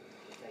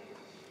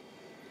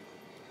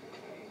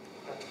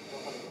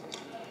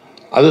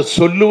அதை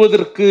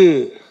சொல்லுவதற்கு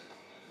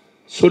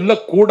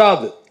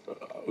சொல்லக்கூடாது,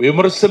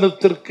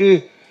 விமர்சனத்திற்கு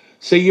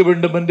செய்ய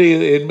வேண்டும்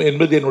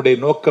என்பது என்னுடைய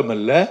நோக்கம்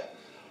அல்ல.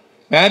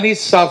 Man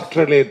is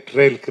after a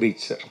trail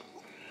creature.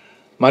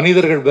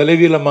 மனிதர்கள்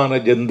பலவீனமான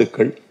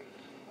ஜந்துக்கள்.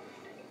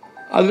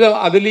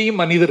 அதிலேயும்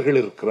மனிதர்கள்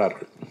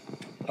இருக்கிறார்கள்.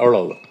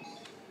 அவ்வளவுதான்.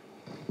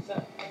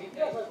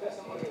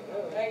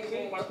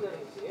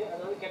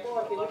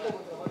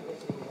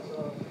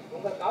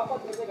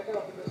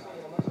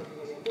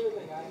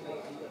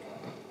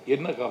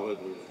 என்ன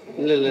காப்பாற்று?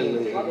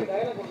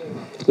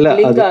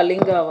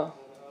 லிங்காவா?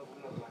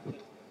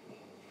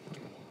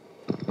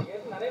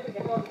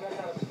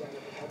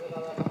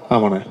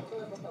 ஆமாண்ணே.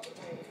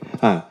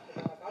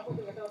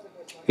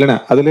 இல்லைண்ணா,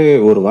 அதிலே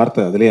ஒரு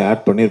வார்த்தை அதிலே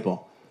ஆட் பண்ணியிருப்போம்.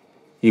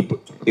 இப்போ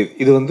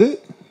இது வந்து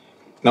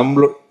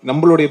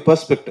நம்மளுடைய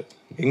பெர்ஸ்பெக்டிவ்,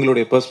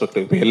 எங்களுடைய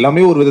பெர்ஸ்பெக்டிவ். இப்போ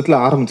எல்லாமே ஒரு விதத்தில்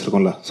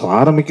ஆரம்பிச்சிருக்கோம்ல. ஸோ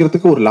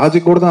ஆரம்பிக்கிறதுக்கு ஒரு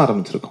லாஜிக்கோடு தான்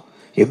ஆரம்பிச்சிருக்கோம்.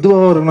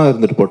 எதுவாக வரும்னா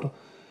இருந்துட்டு போட்டோம்.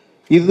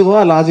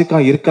 இதுவாக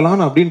லாஜிக்காக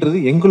இருக்கலாம் அப்படின்றது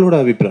எங்களோட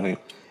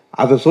அபிப்பிராயம்.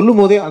 அதை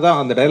சொல்லும் போதே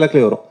அதான் அந்த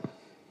டைலாக்லேயே வரும்.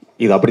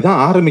 இது அப்படி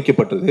தான்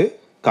ஆரம்பிக்கப்பட்டது.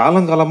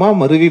 காலங்காலமாக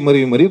மருவி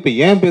இப்போ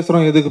ஏன்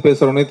பேசுகிறோம், எதுக்கு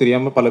பேசுகிறோன்னே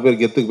தெரியாமல் பல பேர்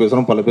கெத்துக்கு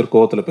பேசுகிறோம், பல பேர்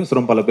கோவத்தில்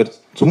பேசுகிறோம், பல பேர்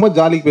சும்மா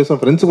ஜாலிக்கு பேசுகிறோம்,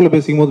 ஃப்ரெண்ட்ஸுக்குள்ளே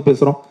பேசிக்கும் போது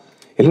பேசுகிறோம்,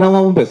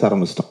 எல்லாமாவும் பேச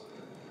ஆரம்பிச்சிட்டோம்.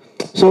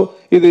 ஸோ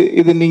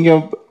இது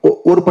நீங்கள்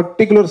ஒரு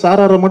பர்டிகுலர்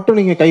சாராரை மட்டும்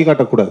நீங்கள் கை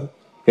காட்டக்கூடாது.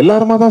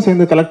 எல்லாருமா தான்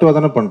சேர்ந்து கலெக்டிவாக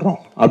தானே பண்ணுறோம்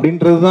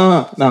அப்படின்றது தான்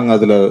நாங்கள்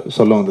அதில்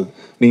சொல்ல வந்தது.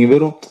 நீங்கள்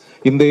வெறும்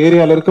இந்த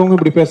ஏரியாவில் இருக்கவங்க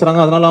இப்படி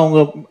பேசுகிறாங்க அதனால அவங்க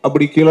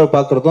அப்படி கீழே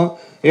பார்க்குறதும்,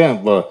 ஏன்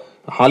இப்போ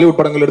ஹாலிவுட்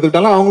படங்கள்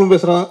எடுத்துக்கிட்டாலும் அவங்களும்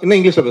பேசுகிறாங்க, இன்னும்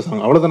இங்கிலீஷில்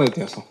பேசுகிறாங்க, அவ்வளோதானே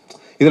வித்தியாசம்.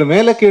 இதில்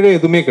மேலே கீழே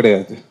எதுவுமே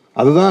கிடையாது.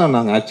 அதுதான்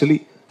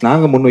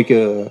நாங்கள் முன்வைக்க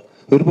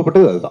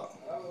விருப்பப்பட்டது. அதுதான்.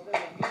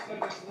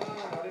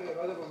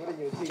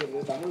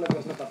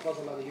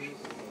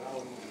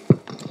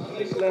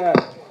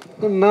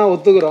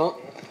 ஒத்துக்கிறோம்.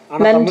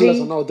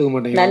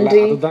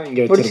 நன்றி.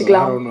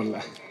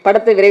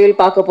 படத்தை விரைவில்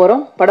பார்க்க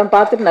போறோம். படம்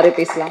பார்த்துட்டு நிறைய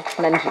பேசலாம்.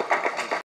 நன்றி.